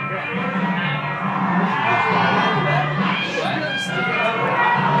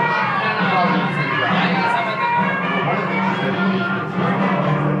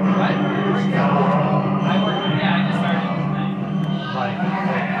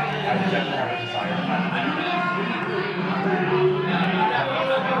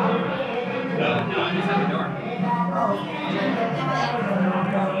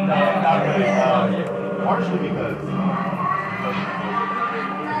 Partially because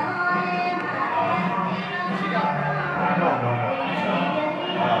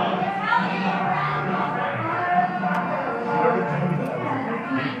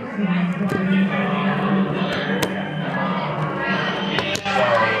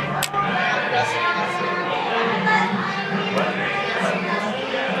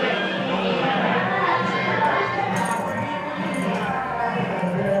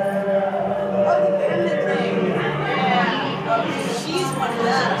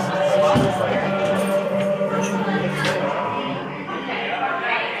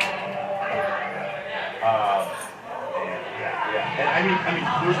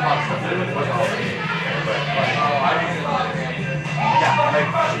there's a lot of stuff that was all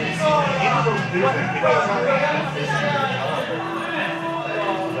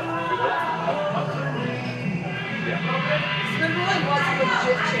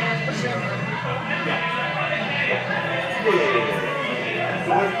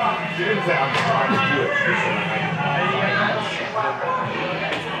she didn't say I'm trying to do it.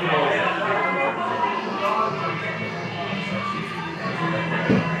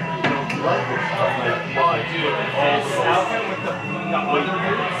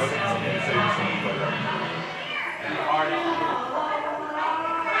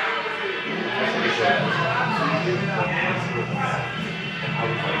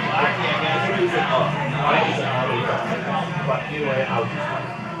 But anyway, I was just like,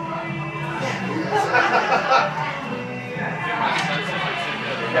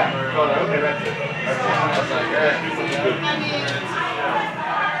 yeah, okay, that's it.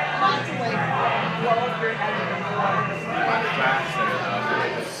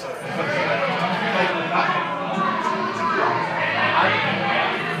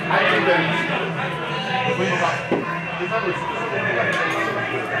 I think that it's not specifically like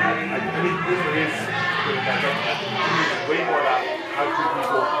I mean, this is good and bad. It's way more about how two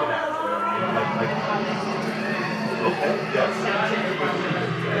people connect. Like okay, yes.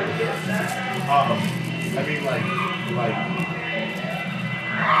 I mean, like,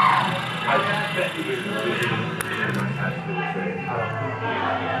 I bet you there's a vision attached to this thing. I don't know.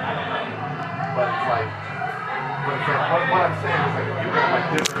 But it's like, what I'm saying is like, you got like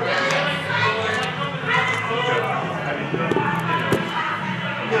different. I mean, you know,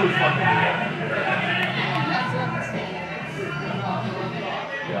 it was fun to do that.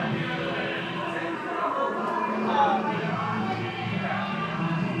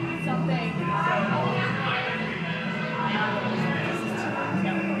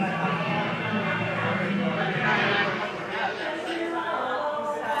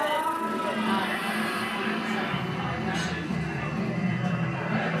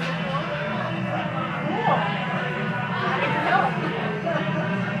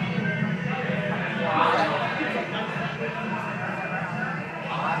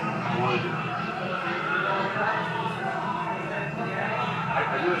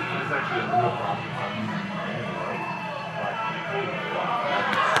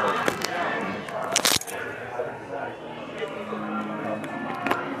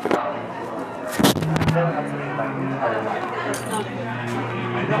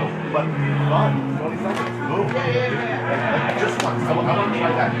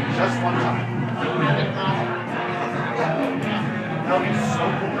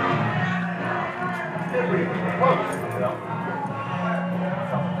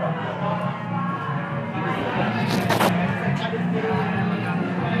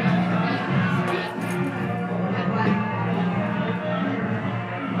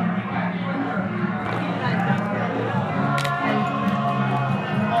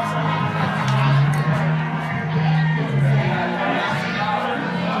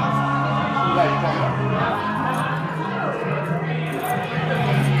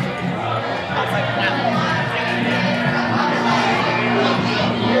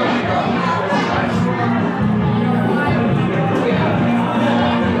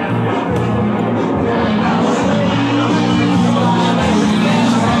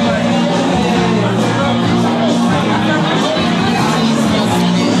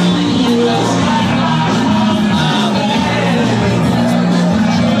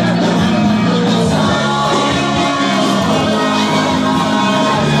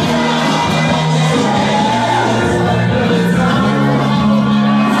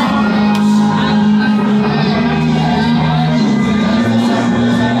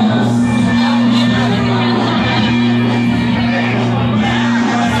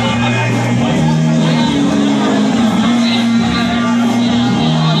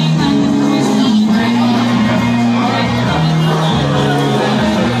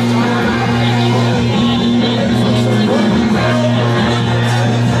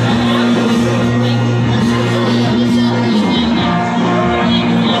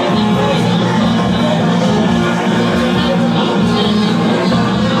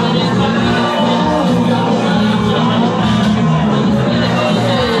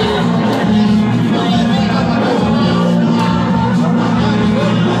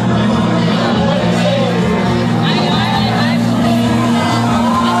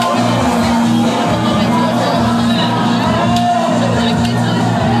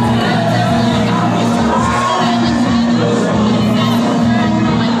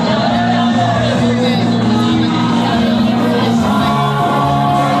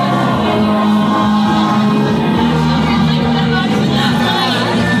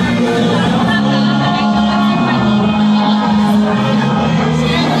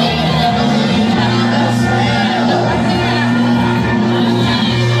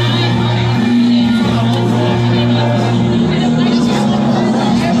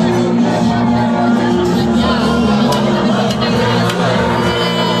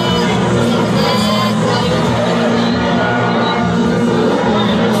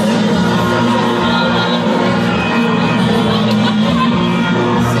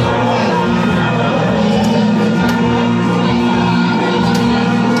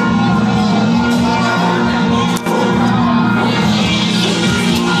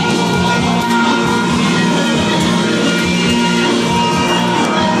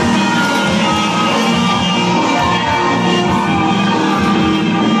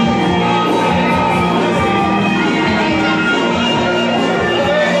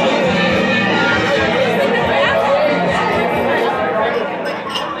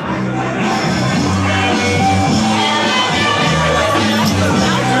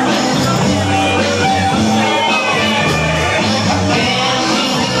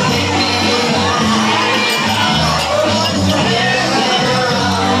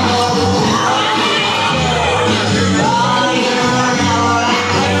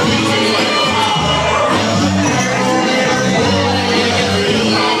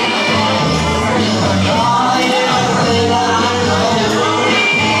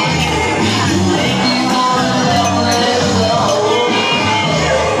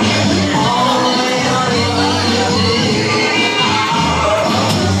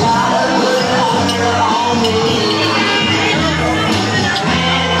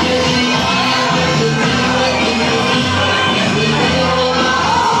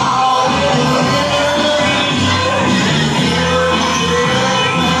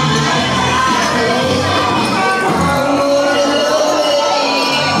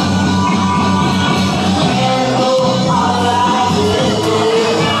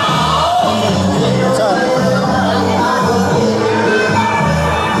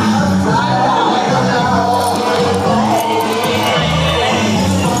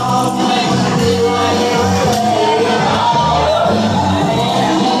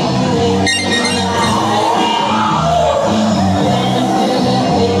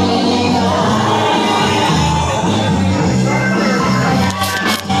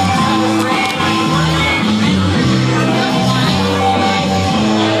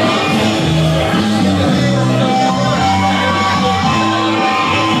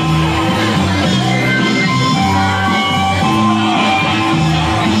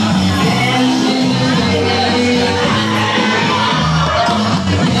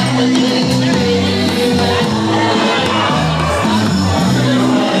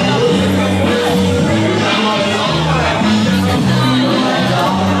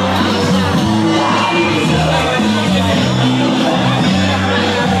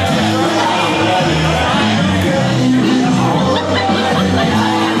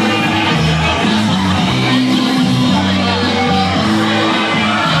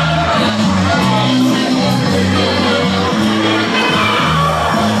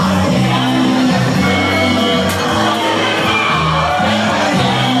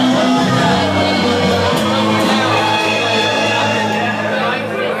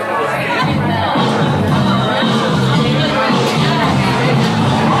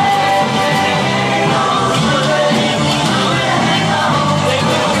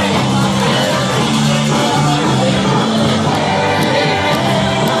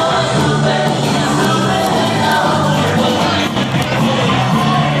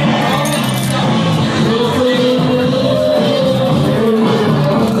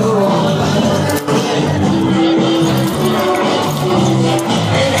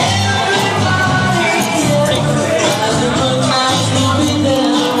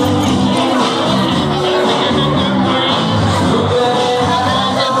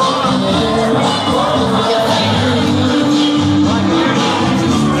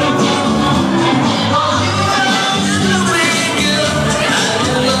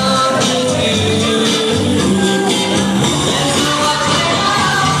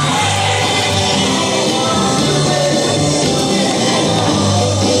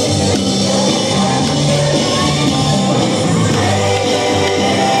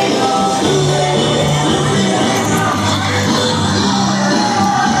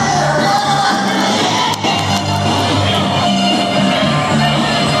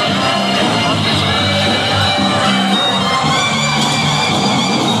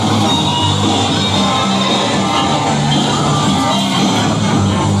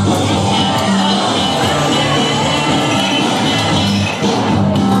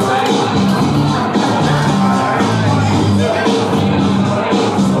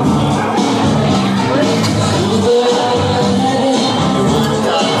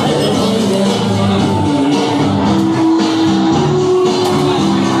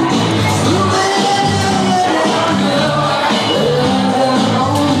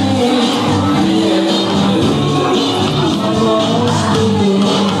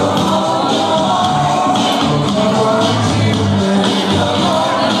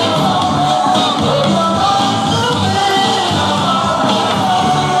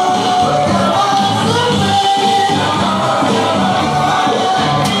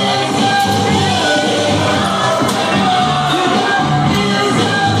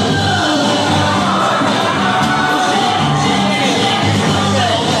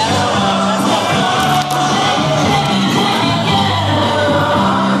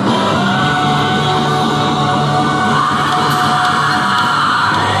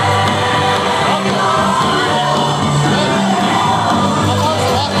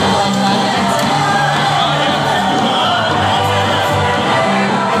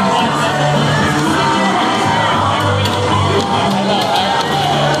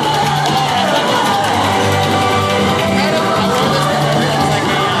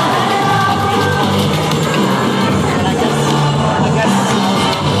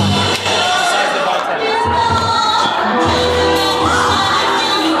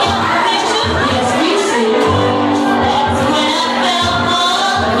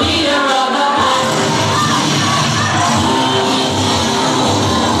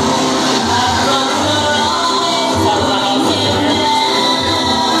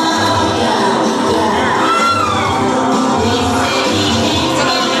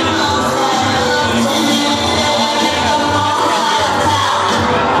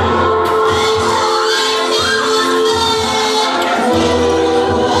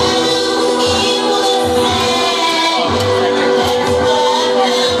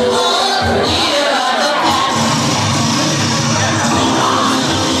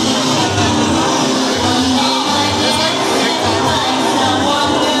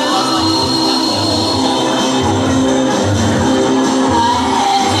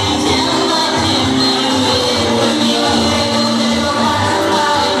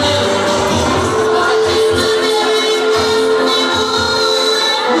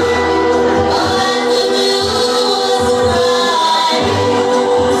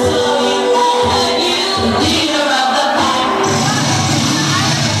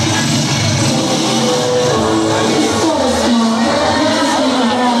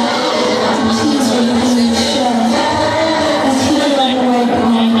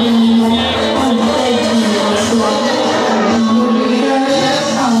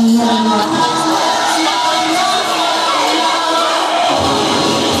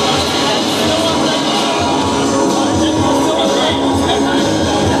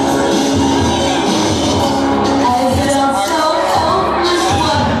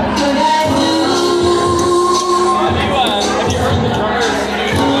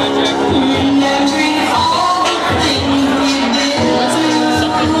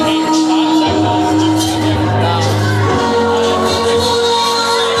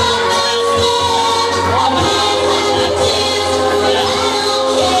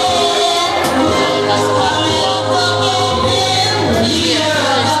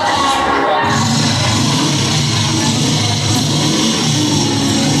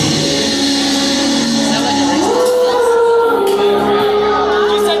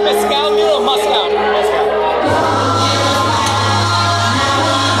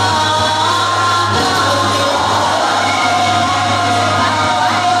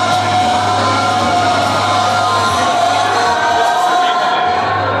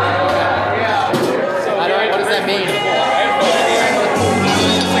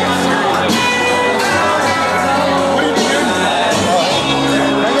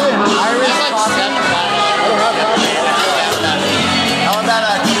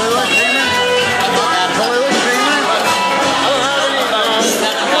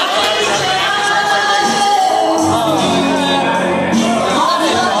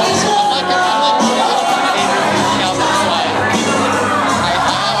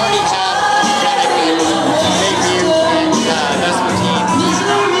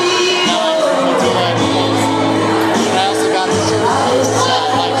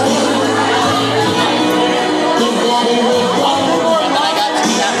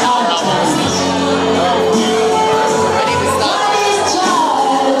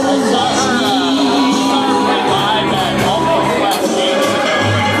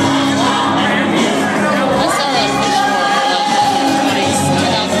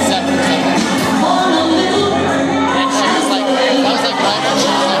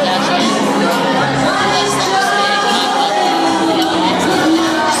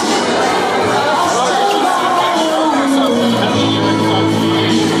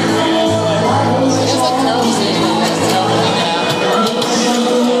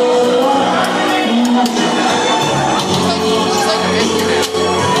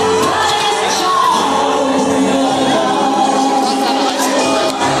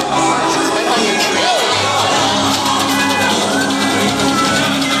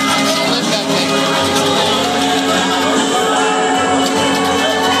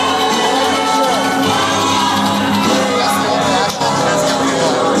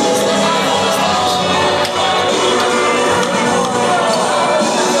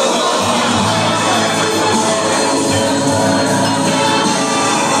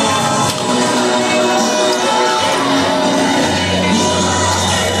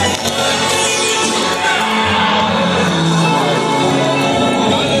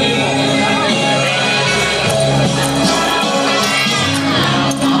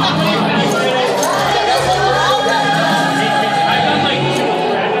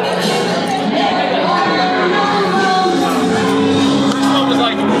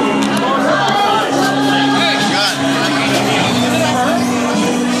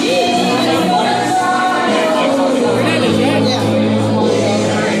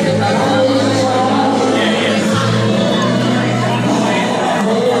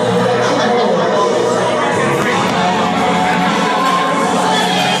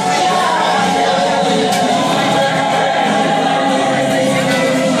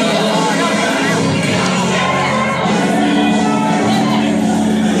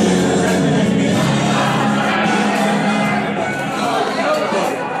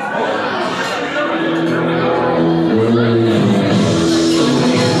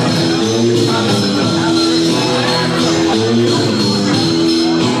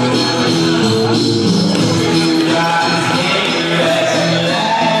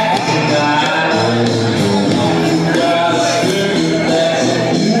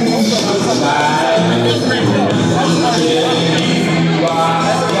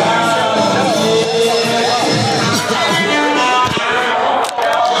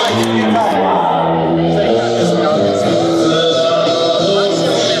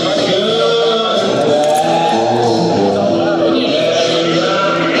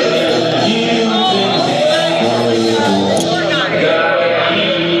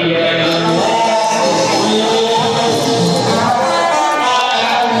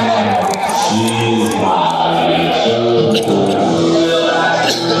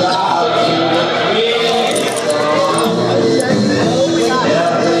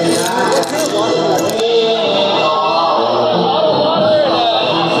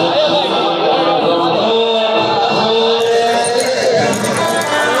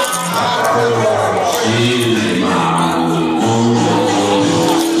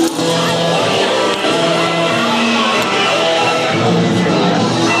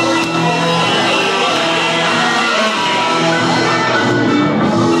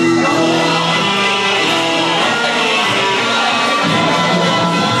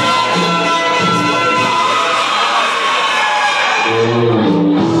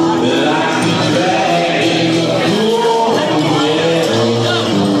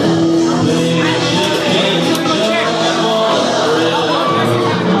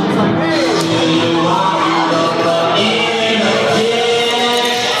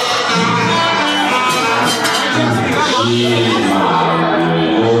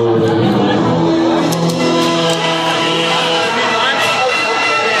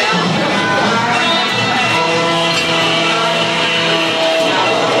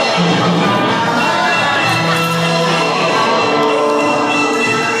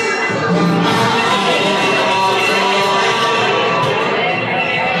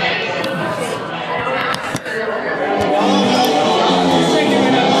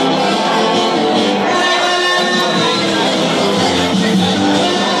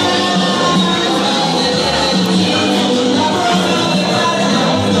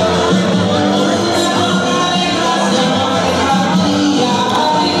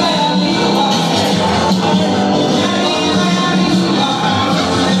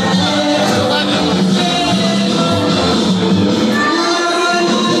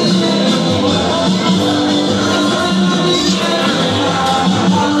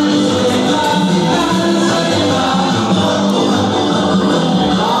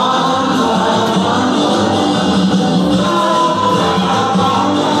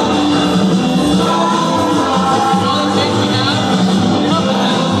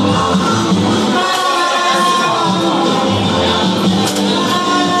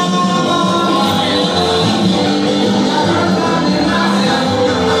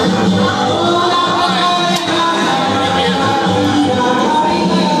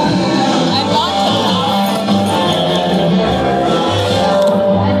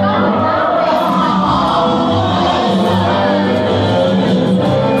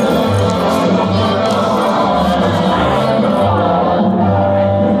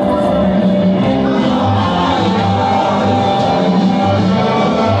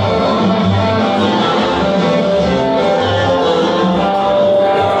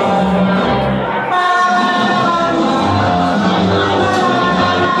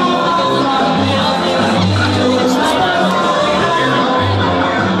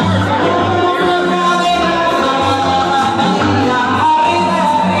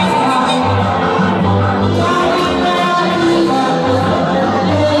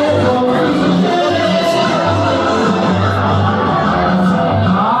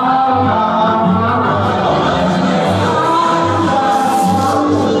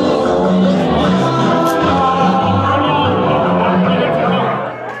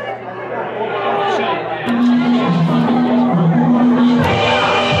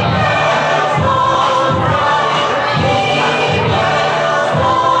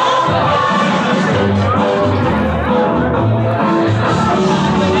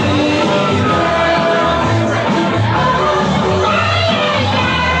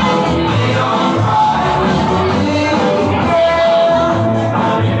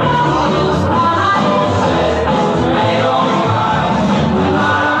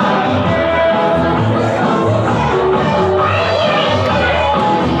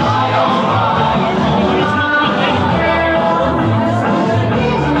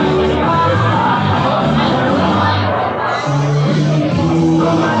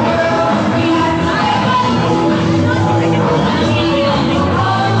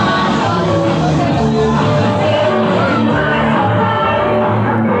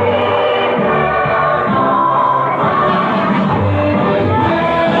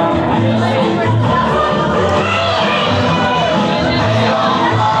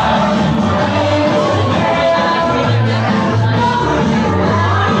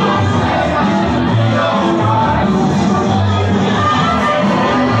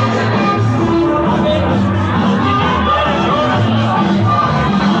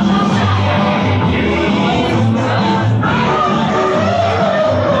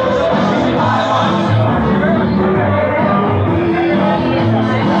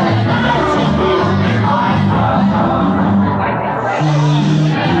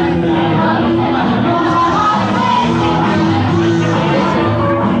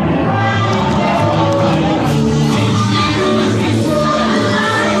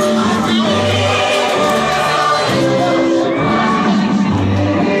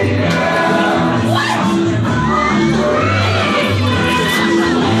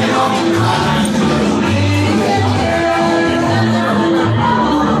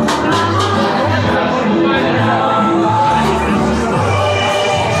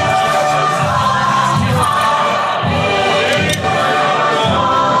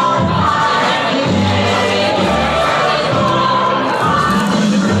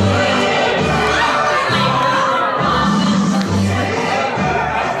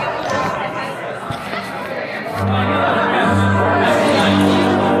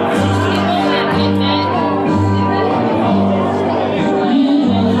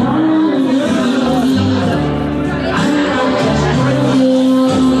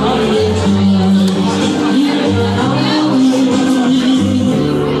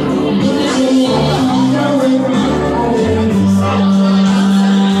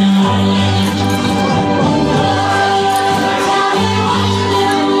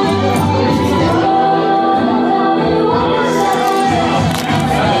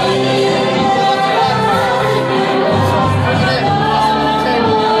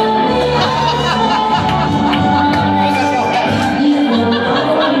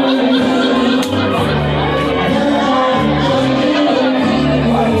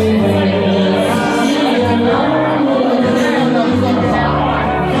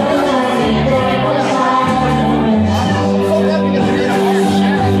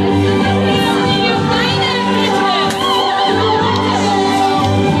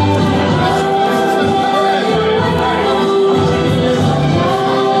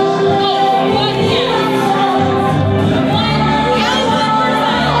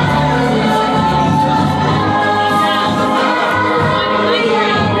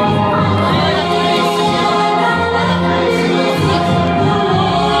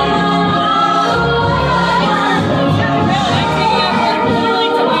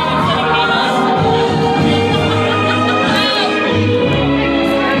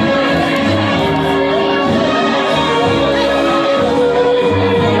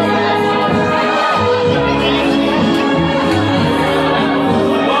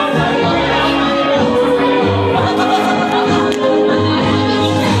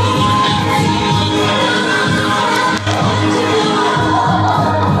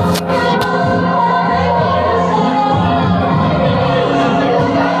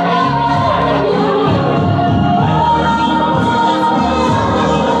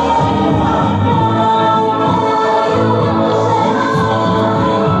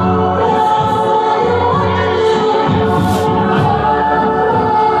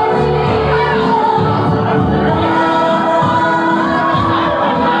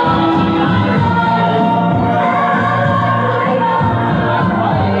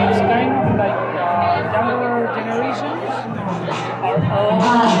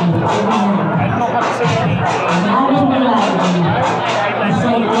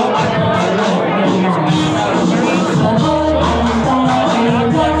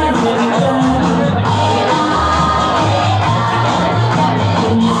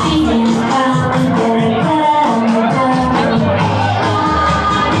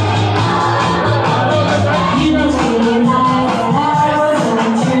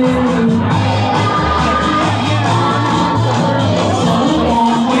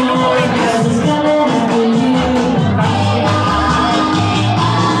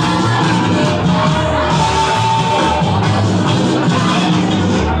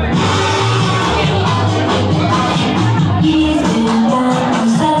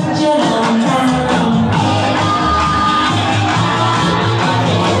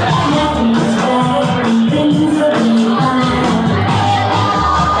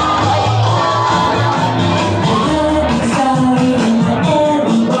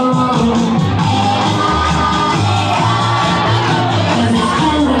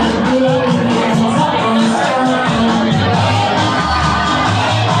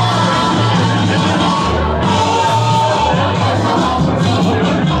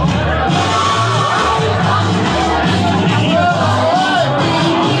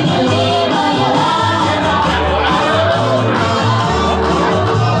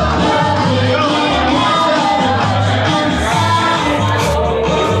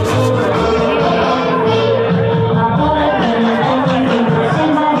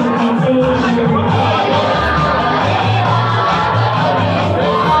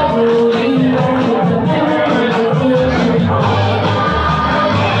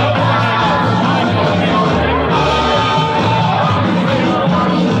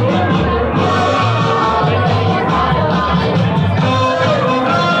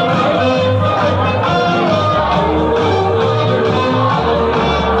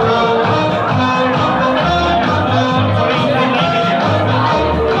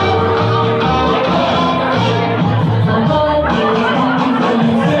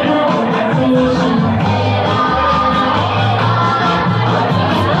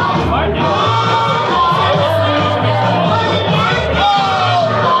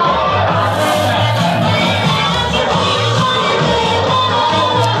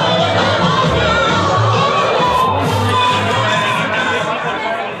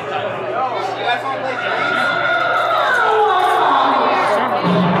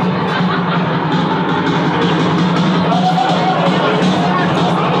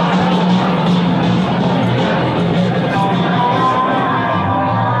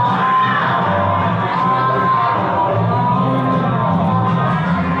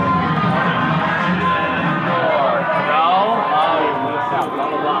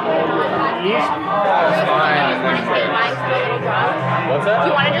 What's that? Do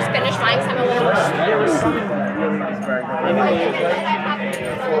you want to just finish buying some a little more?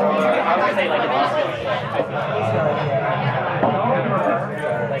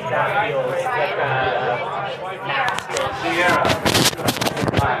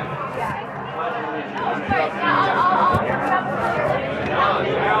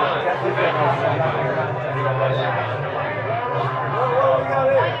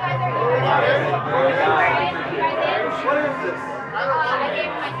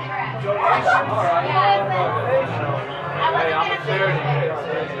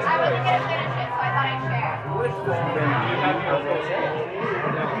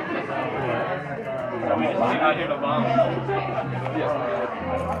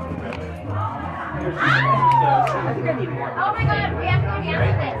 Oh my god, we have to go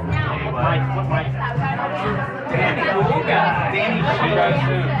dance this now.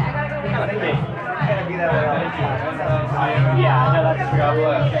 Yeah, I know that's true.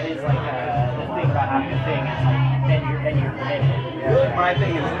 That is like the thing about having a thing. It's like then you're committed. My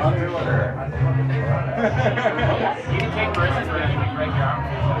thing is underwear. You can take verses where you can break your arm.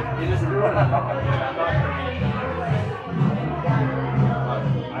 You just ruin it.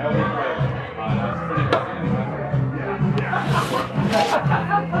 I always break. It's pretty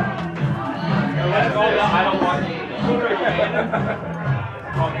I don't want to.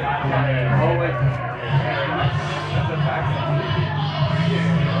 Always. That's a fact.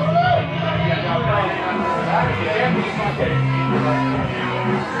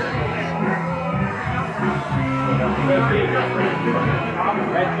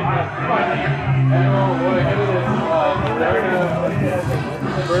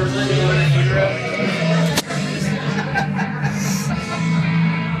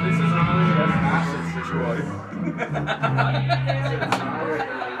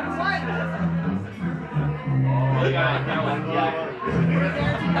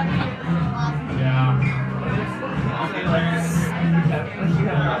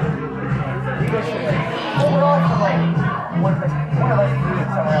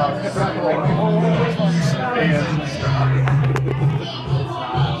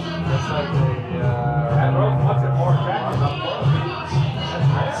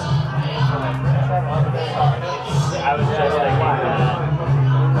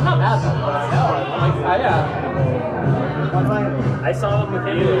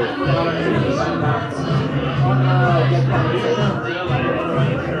 My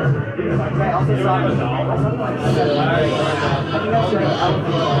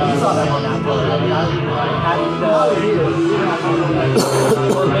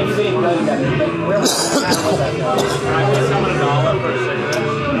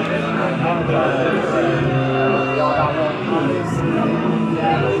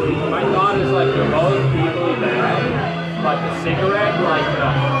thought is like they're both equally bad, but the cigarette, like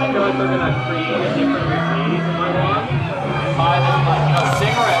I feel like they're gonna create a different disease in my lung.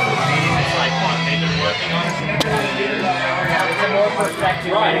 Cigarette disease is like what they've been working on. It's a more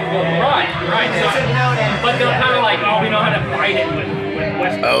perfected. Right. So, but they're kind of like, oh, we know how to fight it with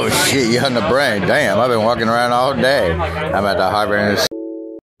Western. Oh shit, you on the brain. Damn, I've been walking around all day. I'm at the Harvard University.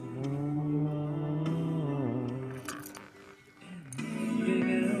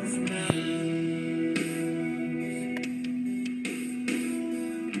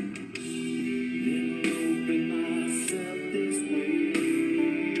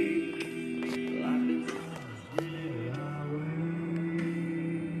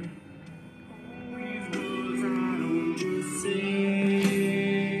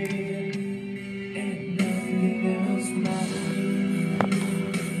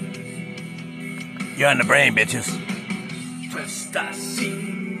 You're on the brain, bitches. Trust I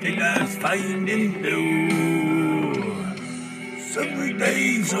see, think I was finding new. Every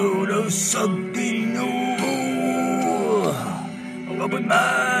day's out of something new. Open my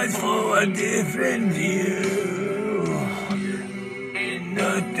eyes for a different view. And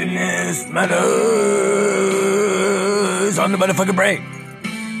nothing else matters on the motherfucking brain.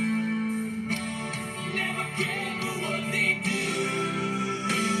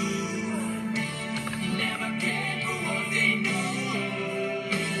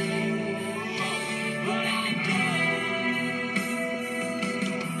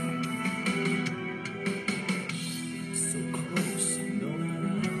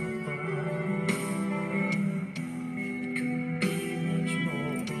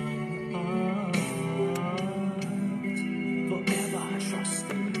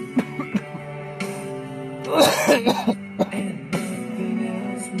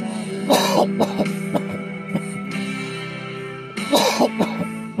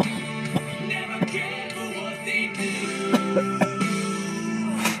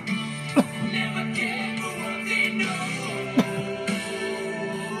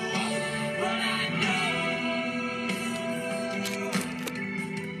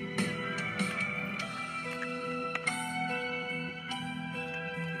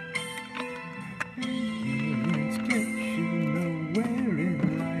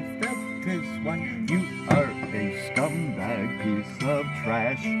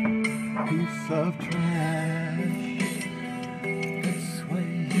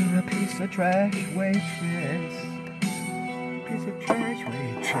 Trash waitress, piece of trash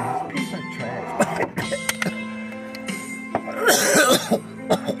waitress, piece of trash.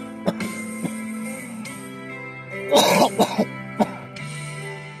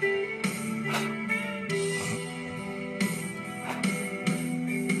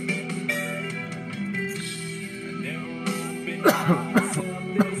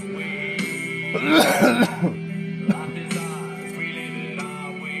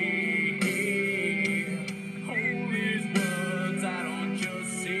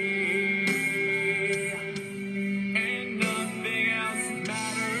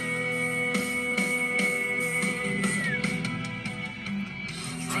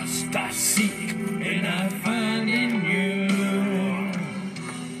 I seek and I find in you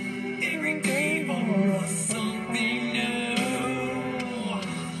every day for something new.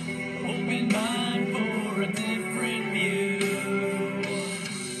 Open mind for a different view,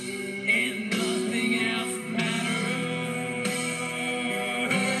 and nothing else matters.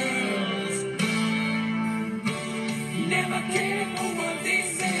 Never care for what they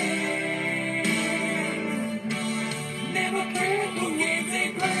say, never care for games they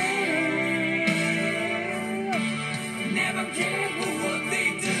play. Never care for what they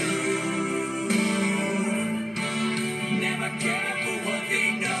do. Never care for what they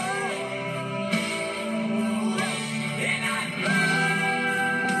know. And I know.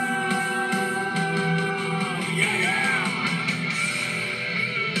 Yeah,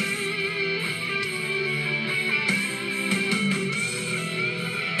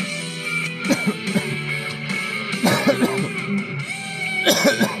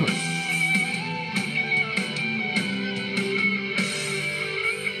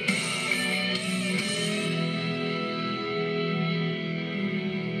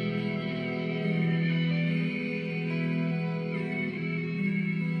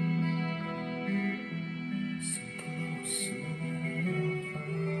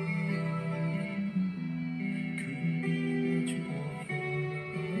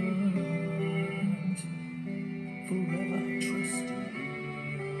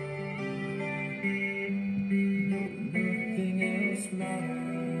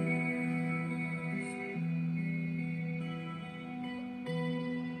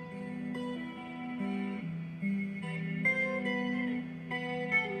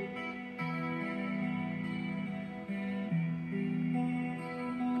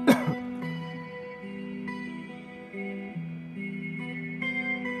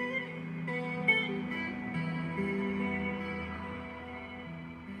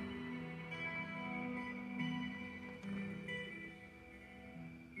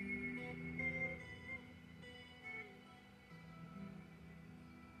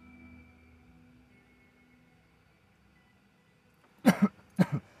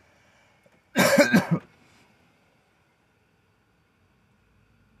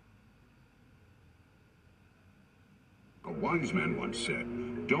 wise man once said,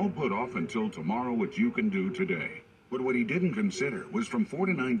 "Don't put off until tomorrow what you can do today." But what he didn't consider was from 4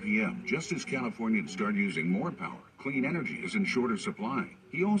 to 9 p.m., just as Californians start using more power, clean energy is in shorter supply.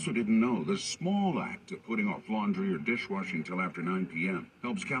 He also didn't know the small act of putting off laundry or dishwashing till after 9 p.m.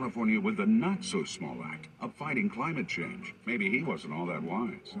 helps California with the not-so-small act of fighting climate change. Maybe he wasn't all that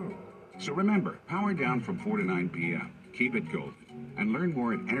wise. So remember, power down from 4 to 9 p.m. Keep it golden. And learn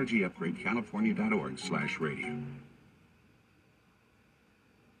more at energyupgradecalifornia.org/radio.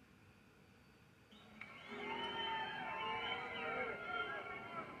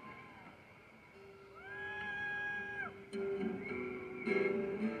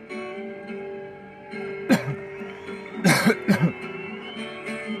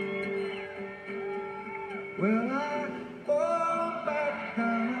 Well, I fall back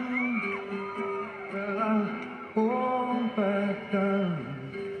down. Well, I fall back down.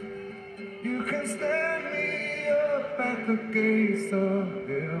 You can stand me up at the gates of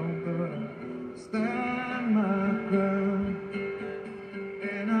hell, but I stand my ground.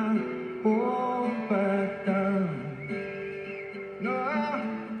 And I fall back down. No, I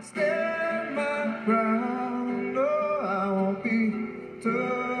stand my ground. No, I won't be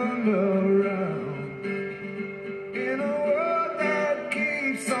turned around. In a world that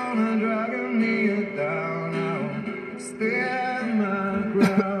keeps on dragging me down, I'll stand my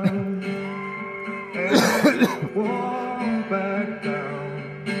ground and walk back down.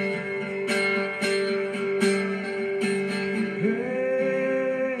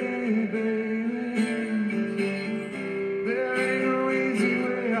 Hey, baby, there ain't no easy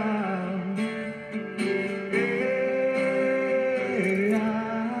way out. Hey, I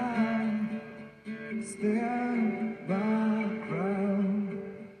stand my ground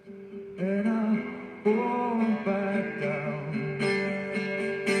and I fall back down.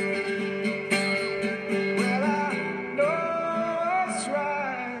 Well, I know what's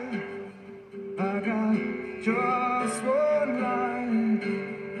right. I got just one line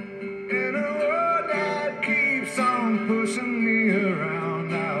in a world that keeps on pushing me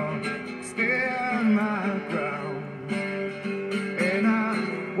around. I'll stand my ground and I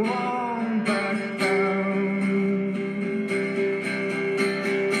won't back down.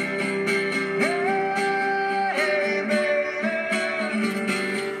 Hey, baby,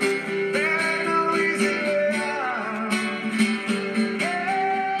 there ain't no easy way out. Hey,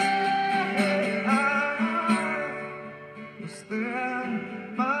 I stand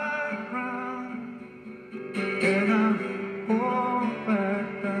my ground and I won't back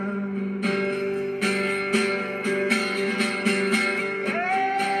down.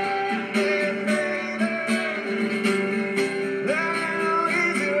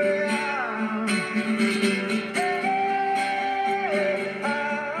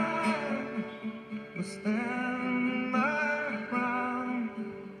 Stand my ground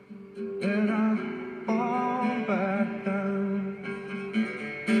and I fall back down.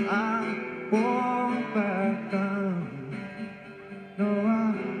 I won't back down. No,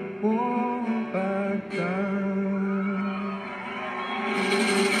 I won't back down.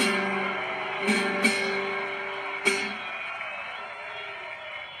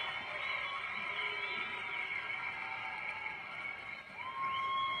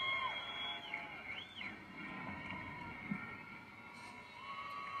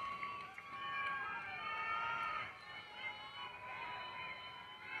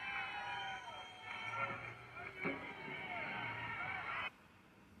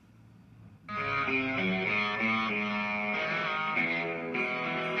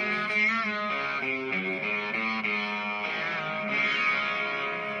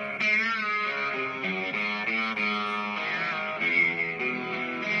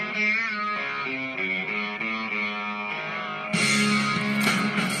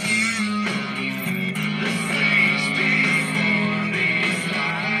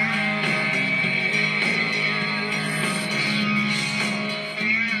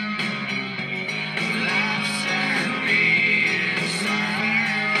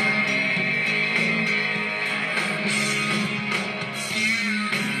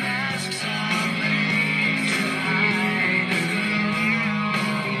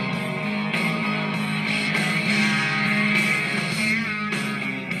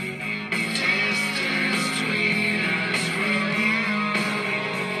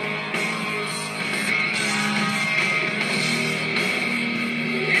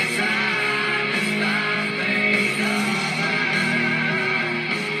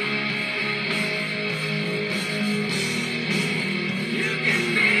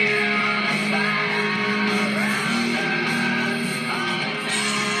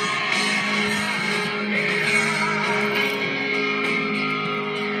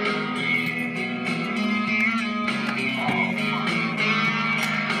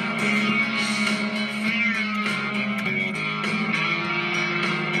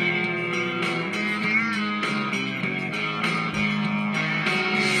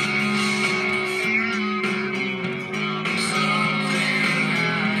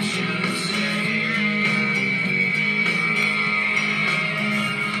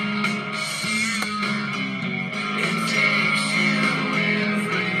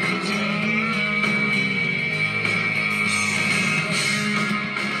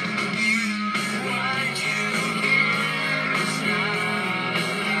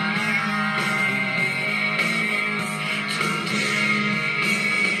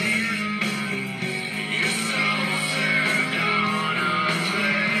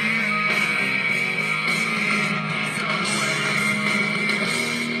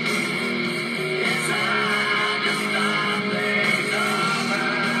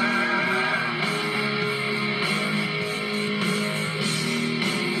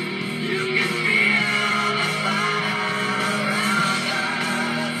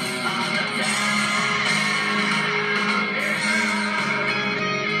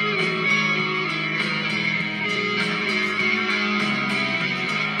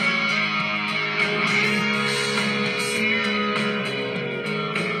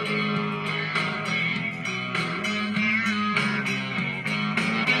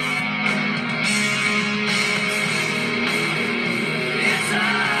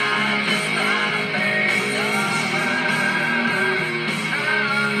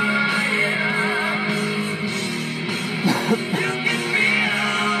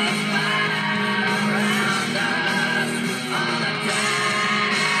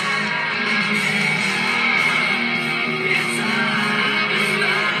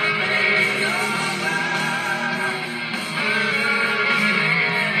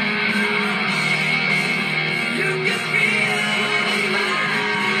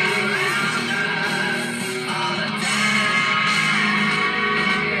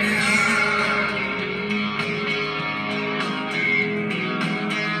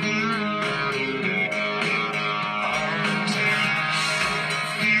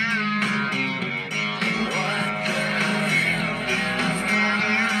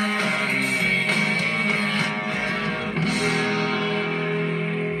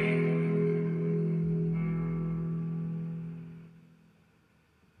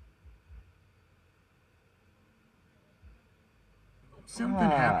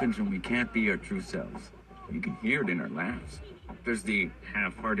 Something happens when we can't be our true selves. You can hear it in our laughs. There's the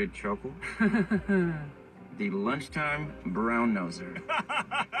half-hearted chuckle. The lunchtime brown noser.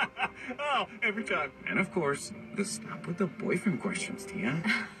 Oh, every time. And of course, the stop with the boyfriend questions, Tia.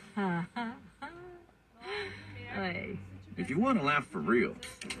 Hey. If you want to laugh for real,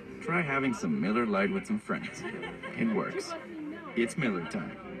 try having some Miller Lite with some friends. It works. It's Miller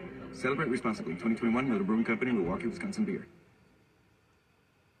time. Celebrate responsibly. 2021 Miller Brewing Company, Milwaukee, Wisconsin beer.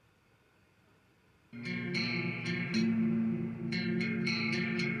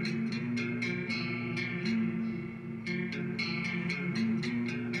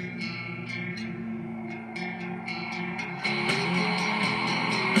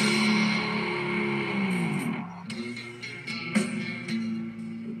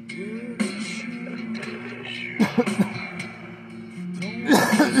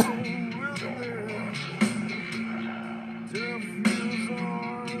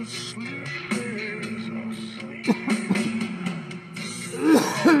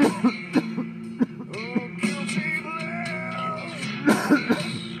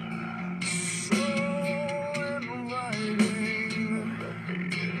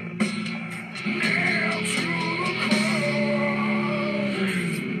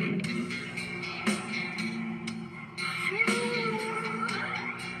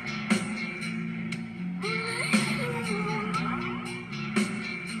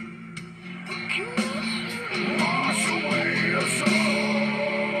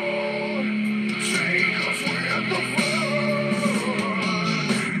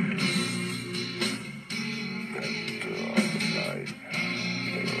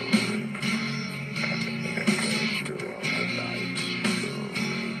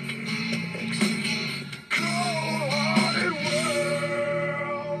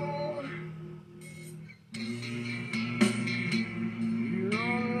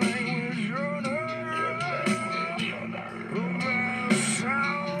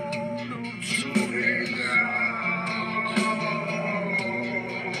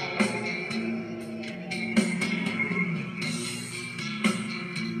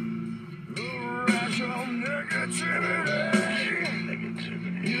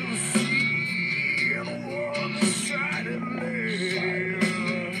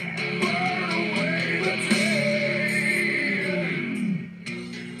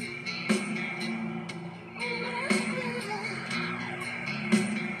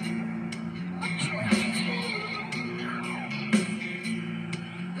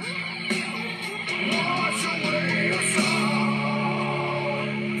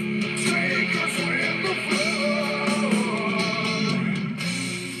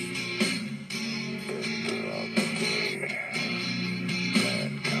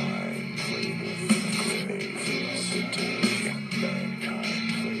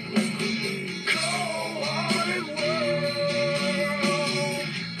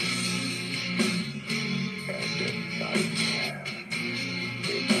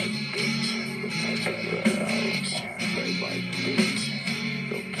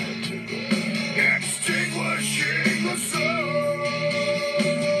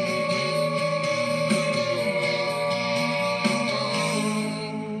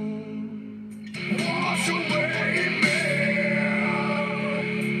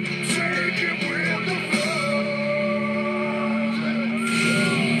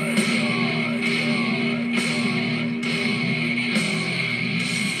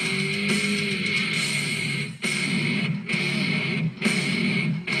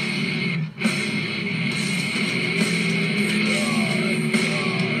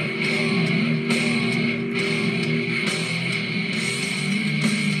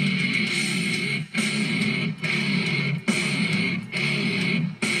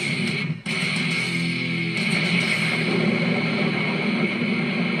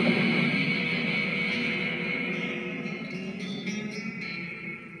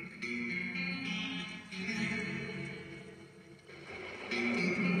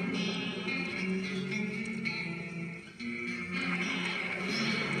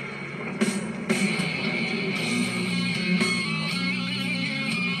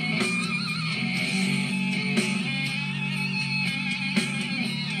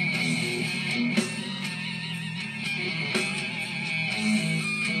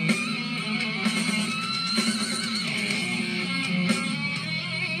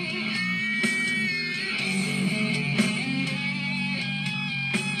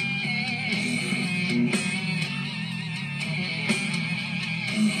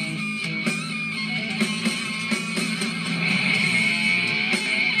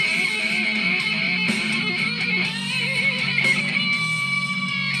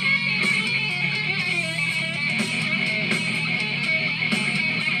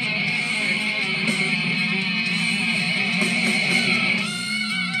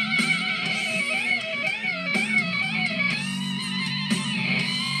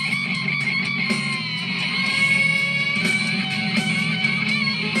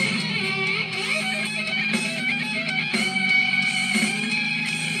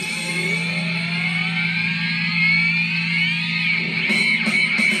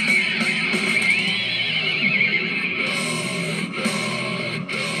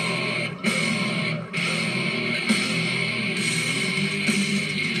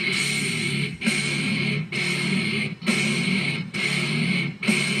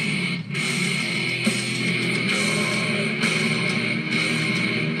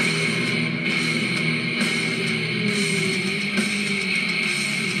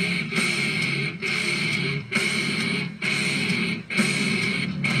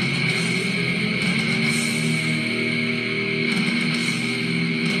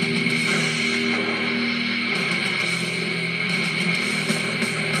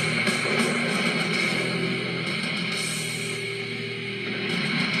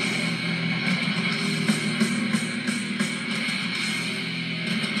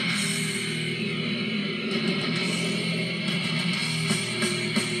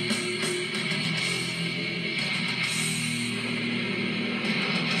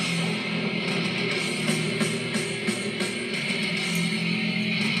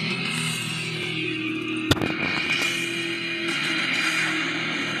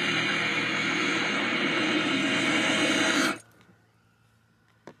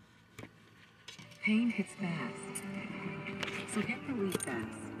 pain hits fast. So get relief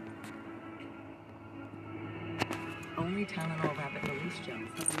fast. Only Tylenol Rapid Release Gels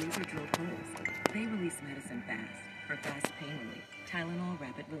have laser drilled holes. They release medicine fast for fast pain relief. Tylenol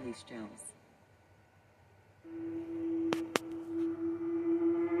Rapid Release Gels.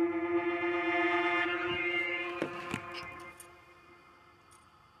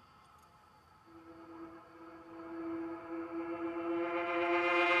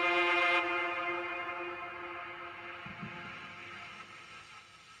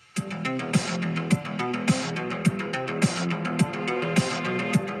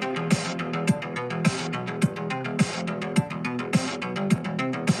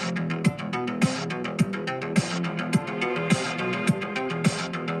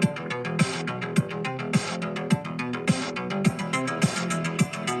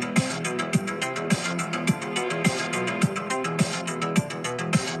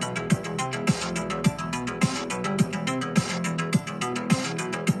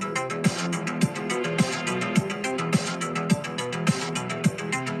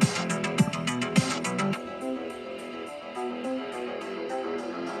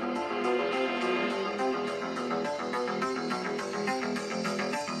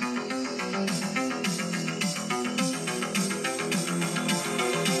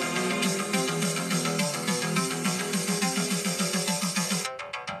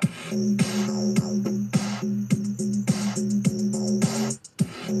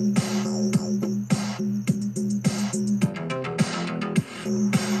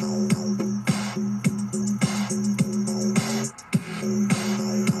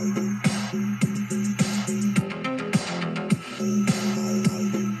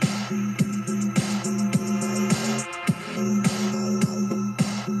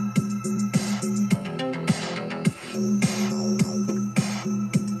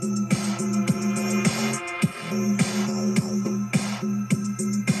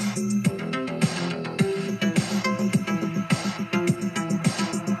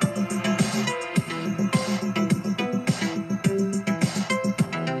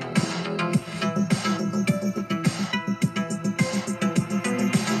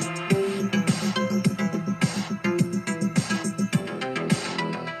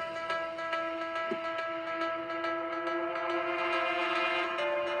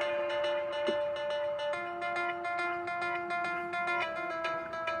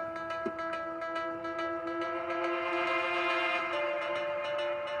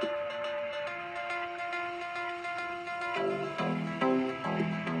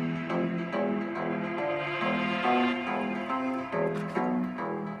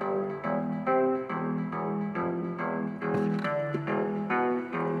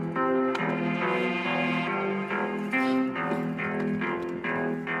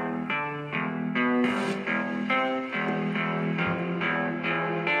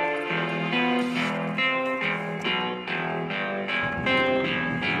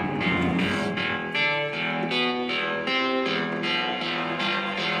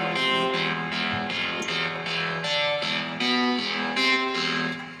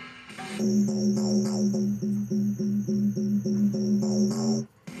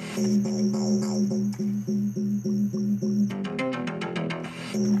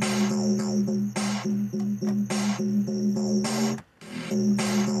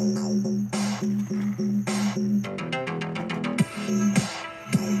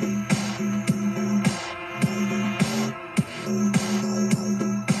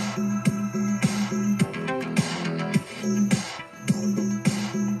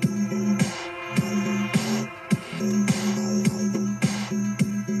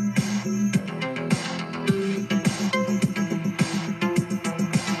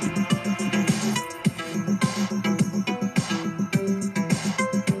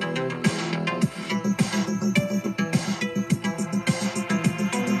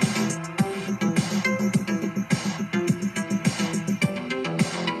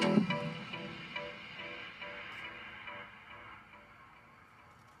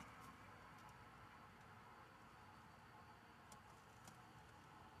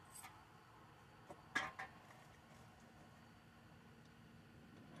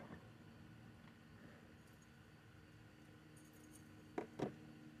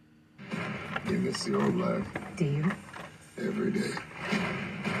 You miss the old life. Do you? Every day.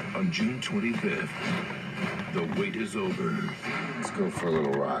 On June 25th, the wait is over. Let's go for a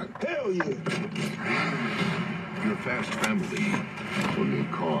little ride. Hell yeah! Your Fast Family We'll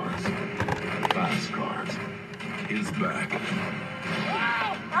need cars. Fast cars. is back.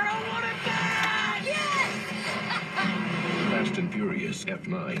 Wow! I don't want to die! Yes! Fast and Furious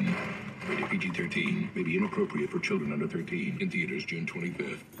F9. Rated PG-13. May be inappropriate for children under 13. In theaters June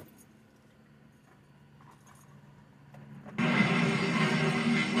 25th.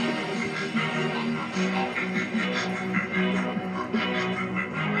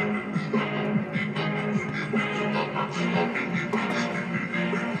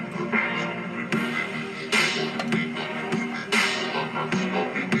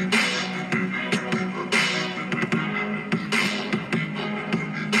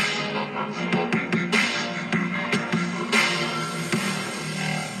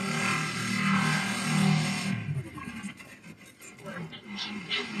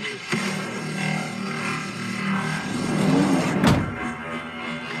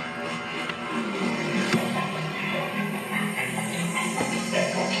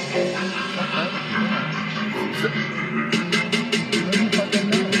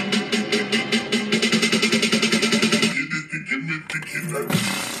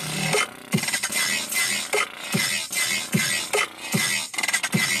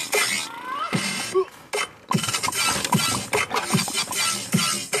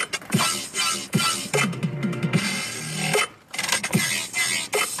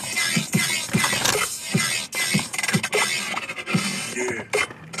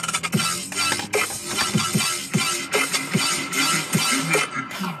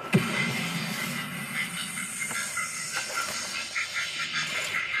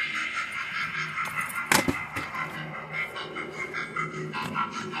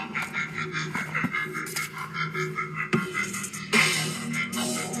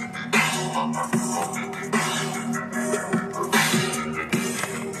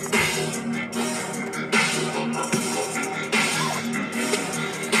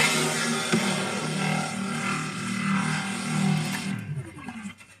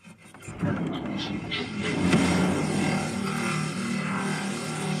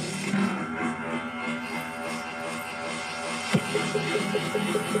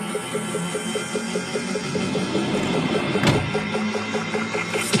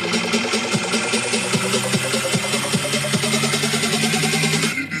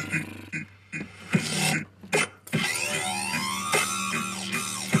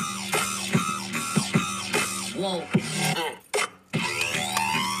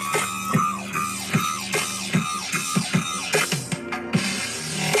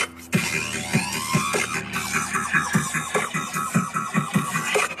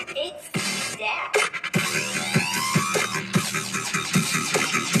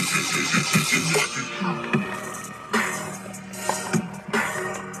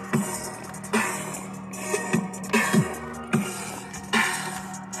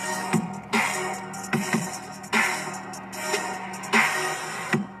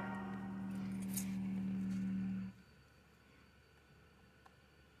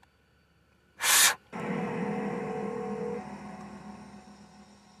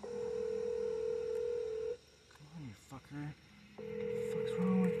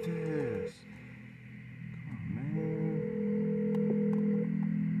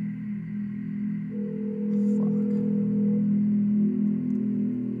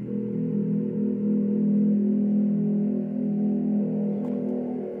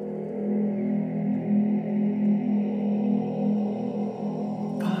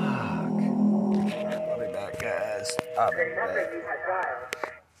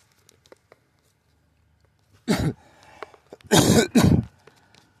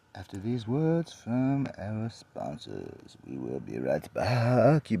 After these words from our sponsors, we will be right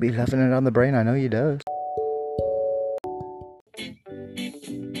back. You be huffing it on the brain, I know you do.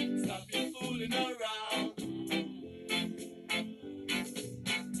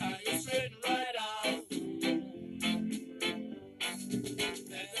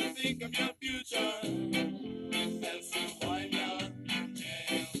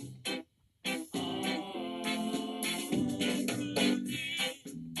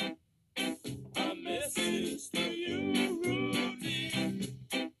 Message to you, Rudy.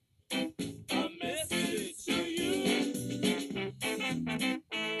 A message.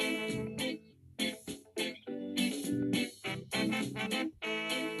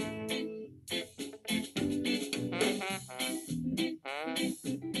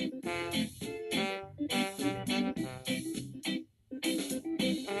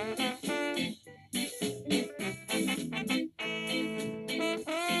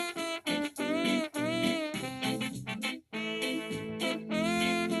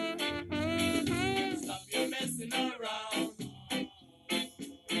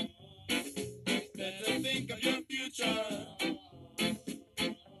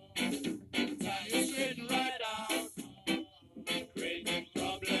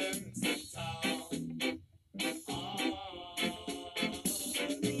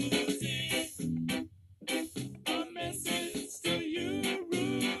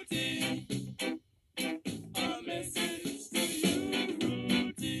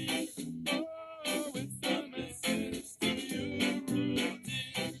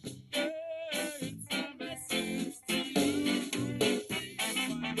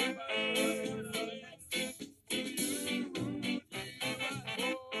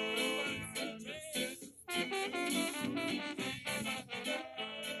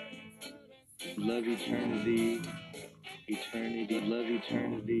 love eternity, eternity, love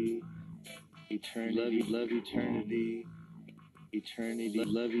eternity, eternity, love eternity, eternity,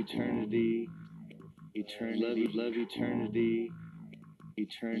 love eternity, eternity, love eternity,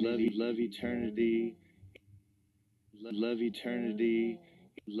 eternity, love eternity, love eternity,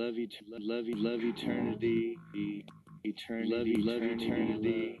 love eternity, eternity, love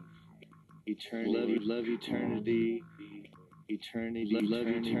eternity, eternity, love eternity, eternity, love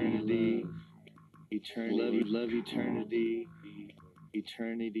eternity, eternity, love eternity,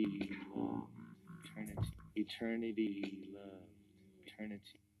 eternity, eternity, love,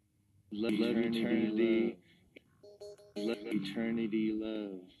 eternity, love eternity, love eternity,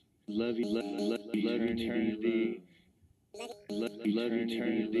 love, love eternity, love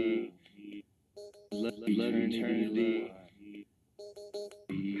eternity, love eternity,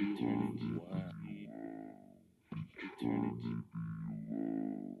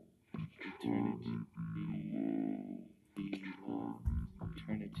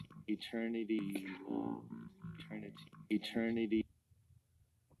 eternity, eternity.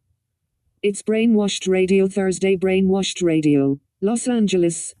 It's Brainwashed Radio Thursday. Brainwashed Radio, Los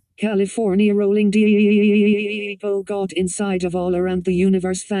Angeles, California, rolling deep, oh God, inside of all around the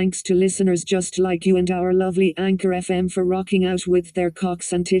universe. Thanks to listeners just like you and our lovely Anchor FM for rocking out with their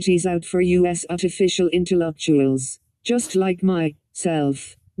cocks and titties out for US artificial intellectuals. Just like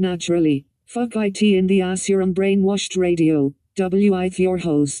myself, naturally. Fuck IT in the ass. You're on Brainwashed Radio. WI'th your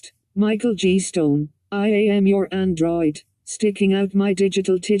host, Michael G. Stone. I am your android, sticking out my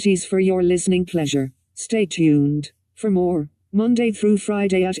digital titties for your listening pleasure. Stay tuned for more. Monday through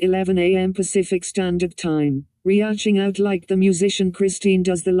Friday at 11 a.m. Pacific Standard Time. Reaching out like the musician Christine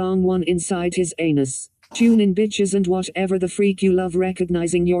does the long one inside his anus. Tune in, bitches, and whatever the freak you love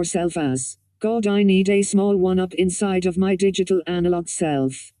recognizing yourself as. God, I need a small one up inside of my digital analog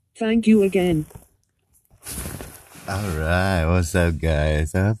self. Thank you again. Alright, what's up,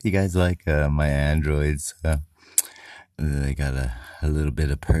 guys? I hope you guys like my androids. They got a little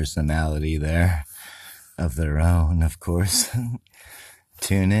bit of personality there of their own, of course.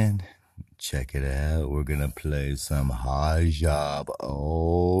 Tune in, check it out. We're gonna play some high job.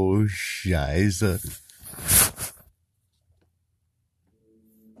 Oh, scheisse.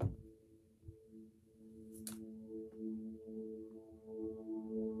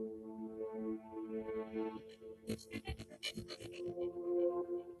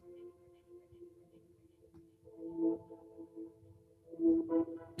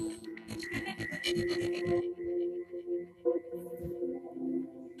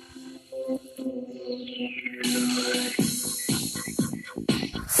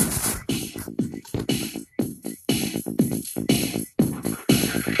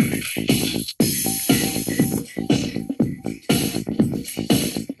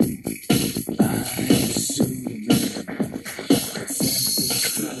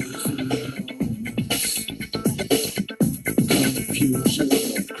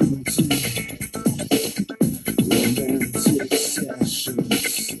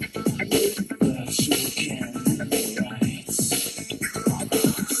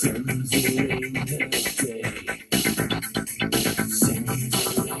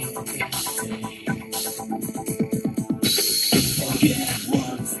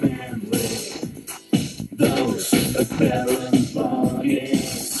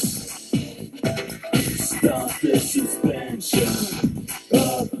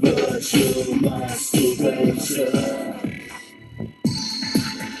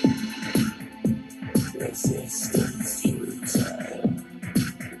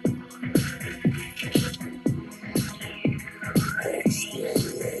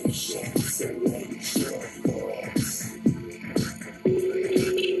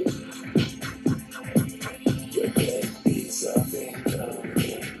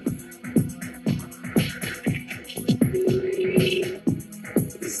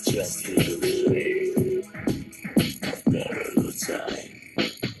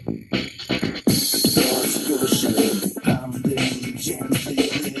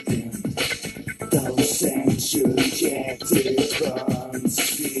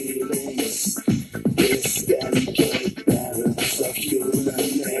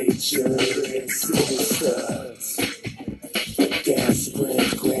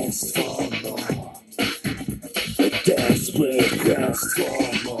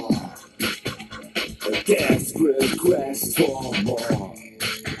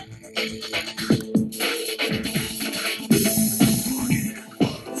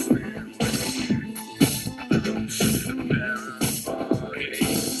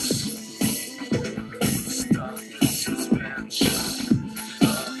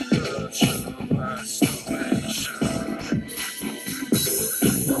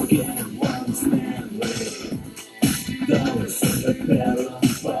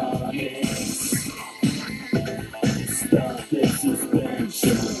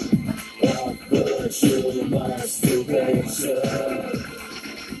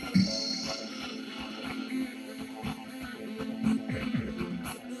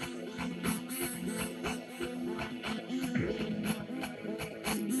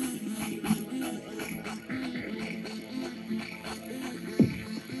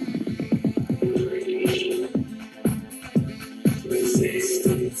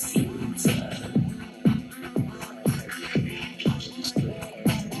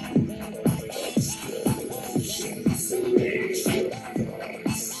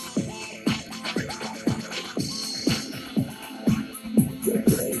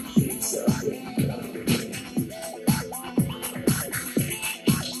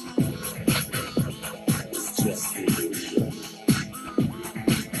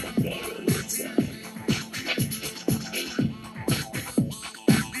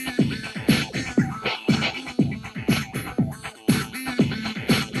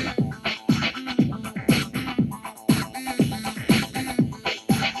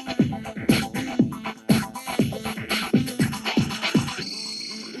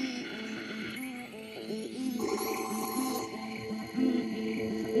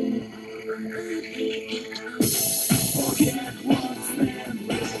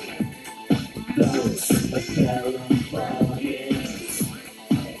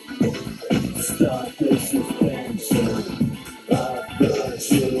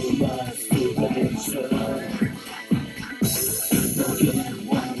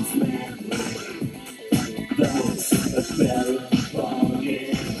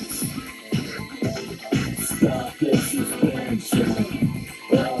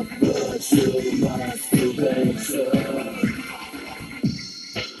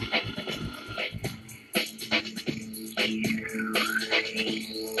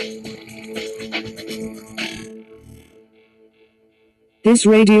 This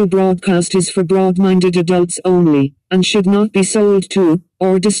radio broadcast is for broad-minded adults only, and should not be sold to,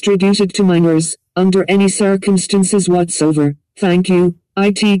 or distributed to minors, under any circumstances whatsoever. Thank you.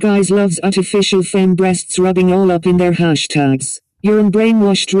 IT Guys loves artificial femme breasts rubbing all up in their hashtags. You're on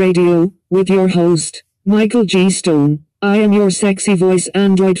Brainwashed Radio, with your host, Michael G. Stone. I am your sexy voice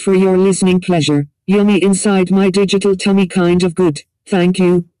android for your listening pleasure. Yummy inside my digital tummy, kind of good. Thank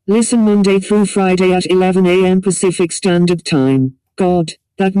you. Listen Monday through Friday at 11 a.m. Pacific Standard Time. God,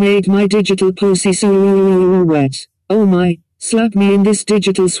 that made my digital pussy so wet. Oh my, slap me in this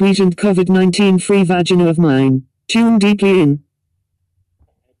digital sweetened COVID-19 free vagina of mine. Tune deeply in.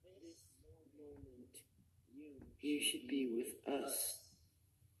 You should be with us.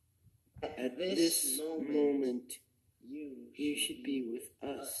 At this moment, you should be with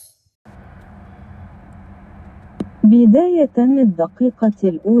us. بداية الدقيقة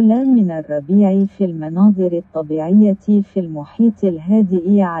الأولى من الربيع في المناظر الطبيعية في المحيط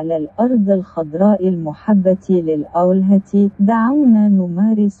الهادئ على الأرض الخضراء المحبة للأولهة، دعونا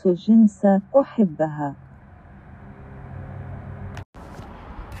نمارس جنس أحبها.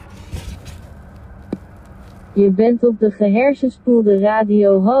 Je bent op de gehersenspoelde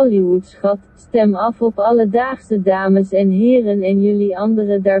Radio Hollywood, schat. Stem af op alledaagse dames en heren en jullie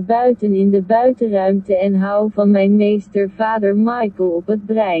anderen daarbuiten in de buitenruimte en hou van mijn meester vader Michael op het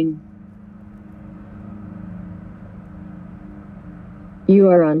brein.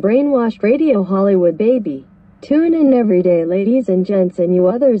 You are on Brainwashed Radio Hollywood, baby. Tune in every day, ladies and gents, and you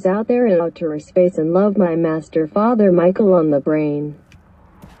others out there in outer space, and love my master father Michael on the brain.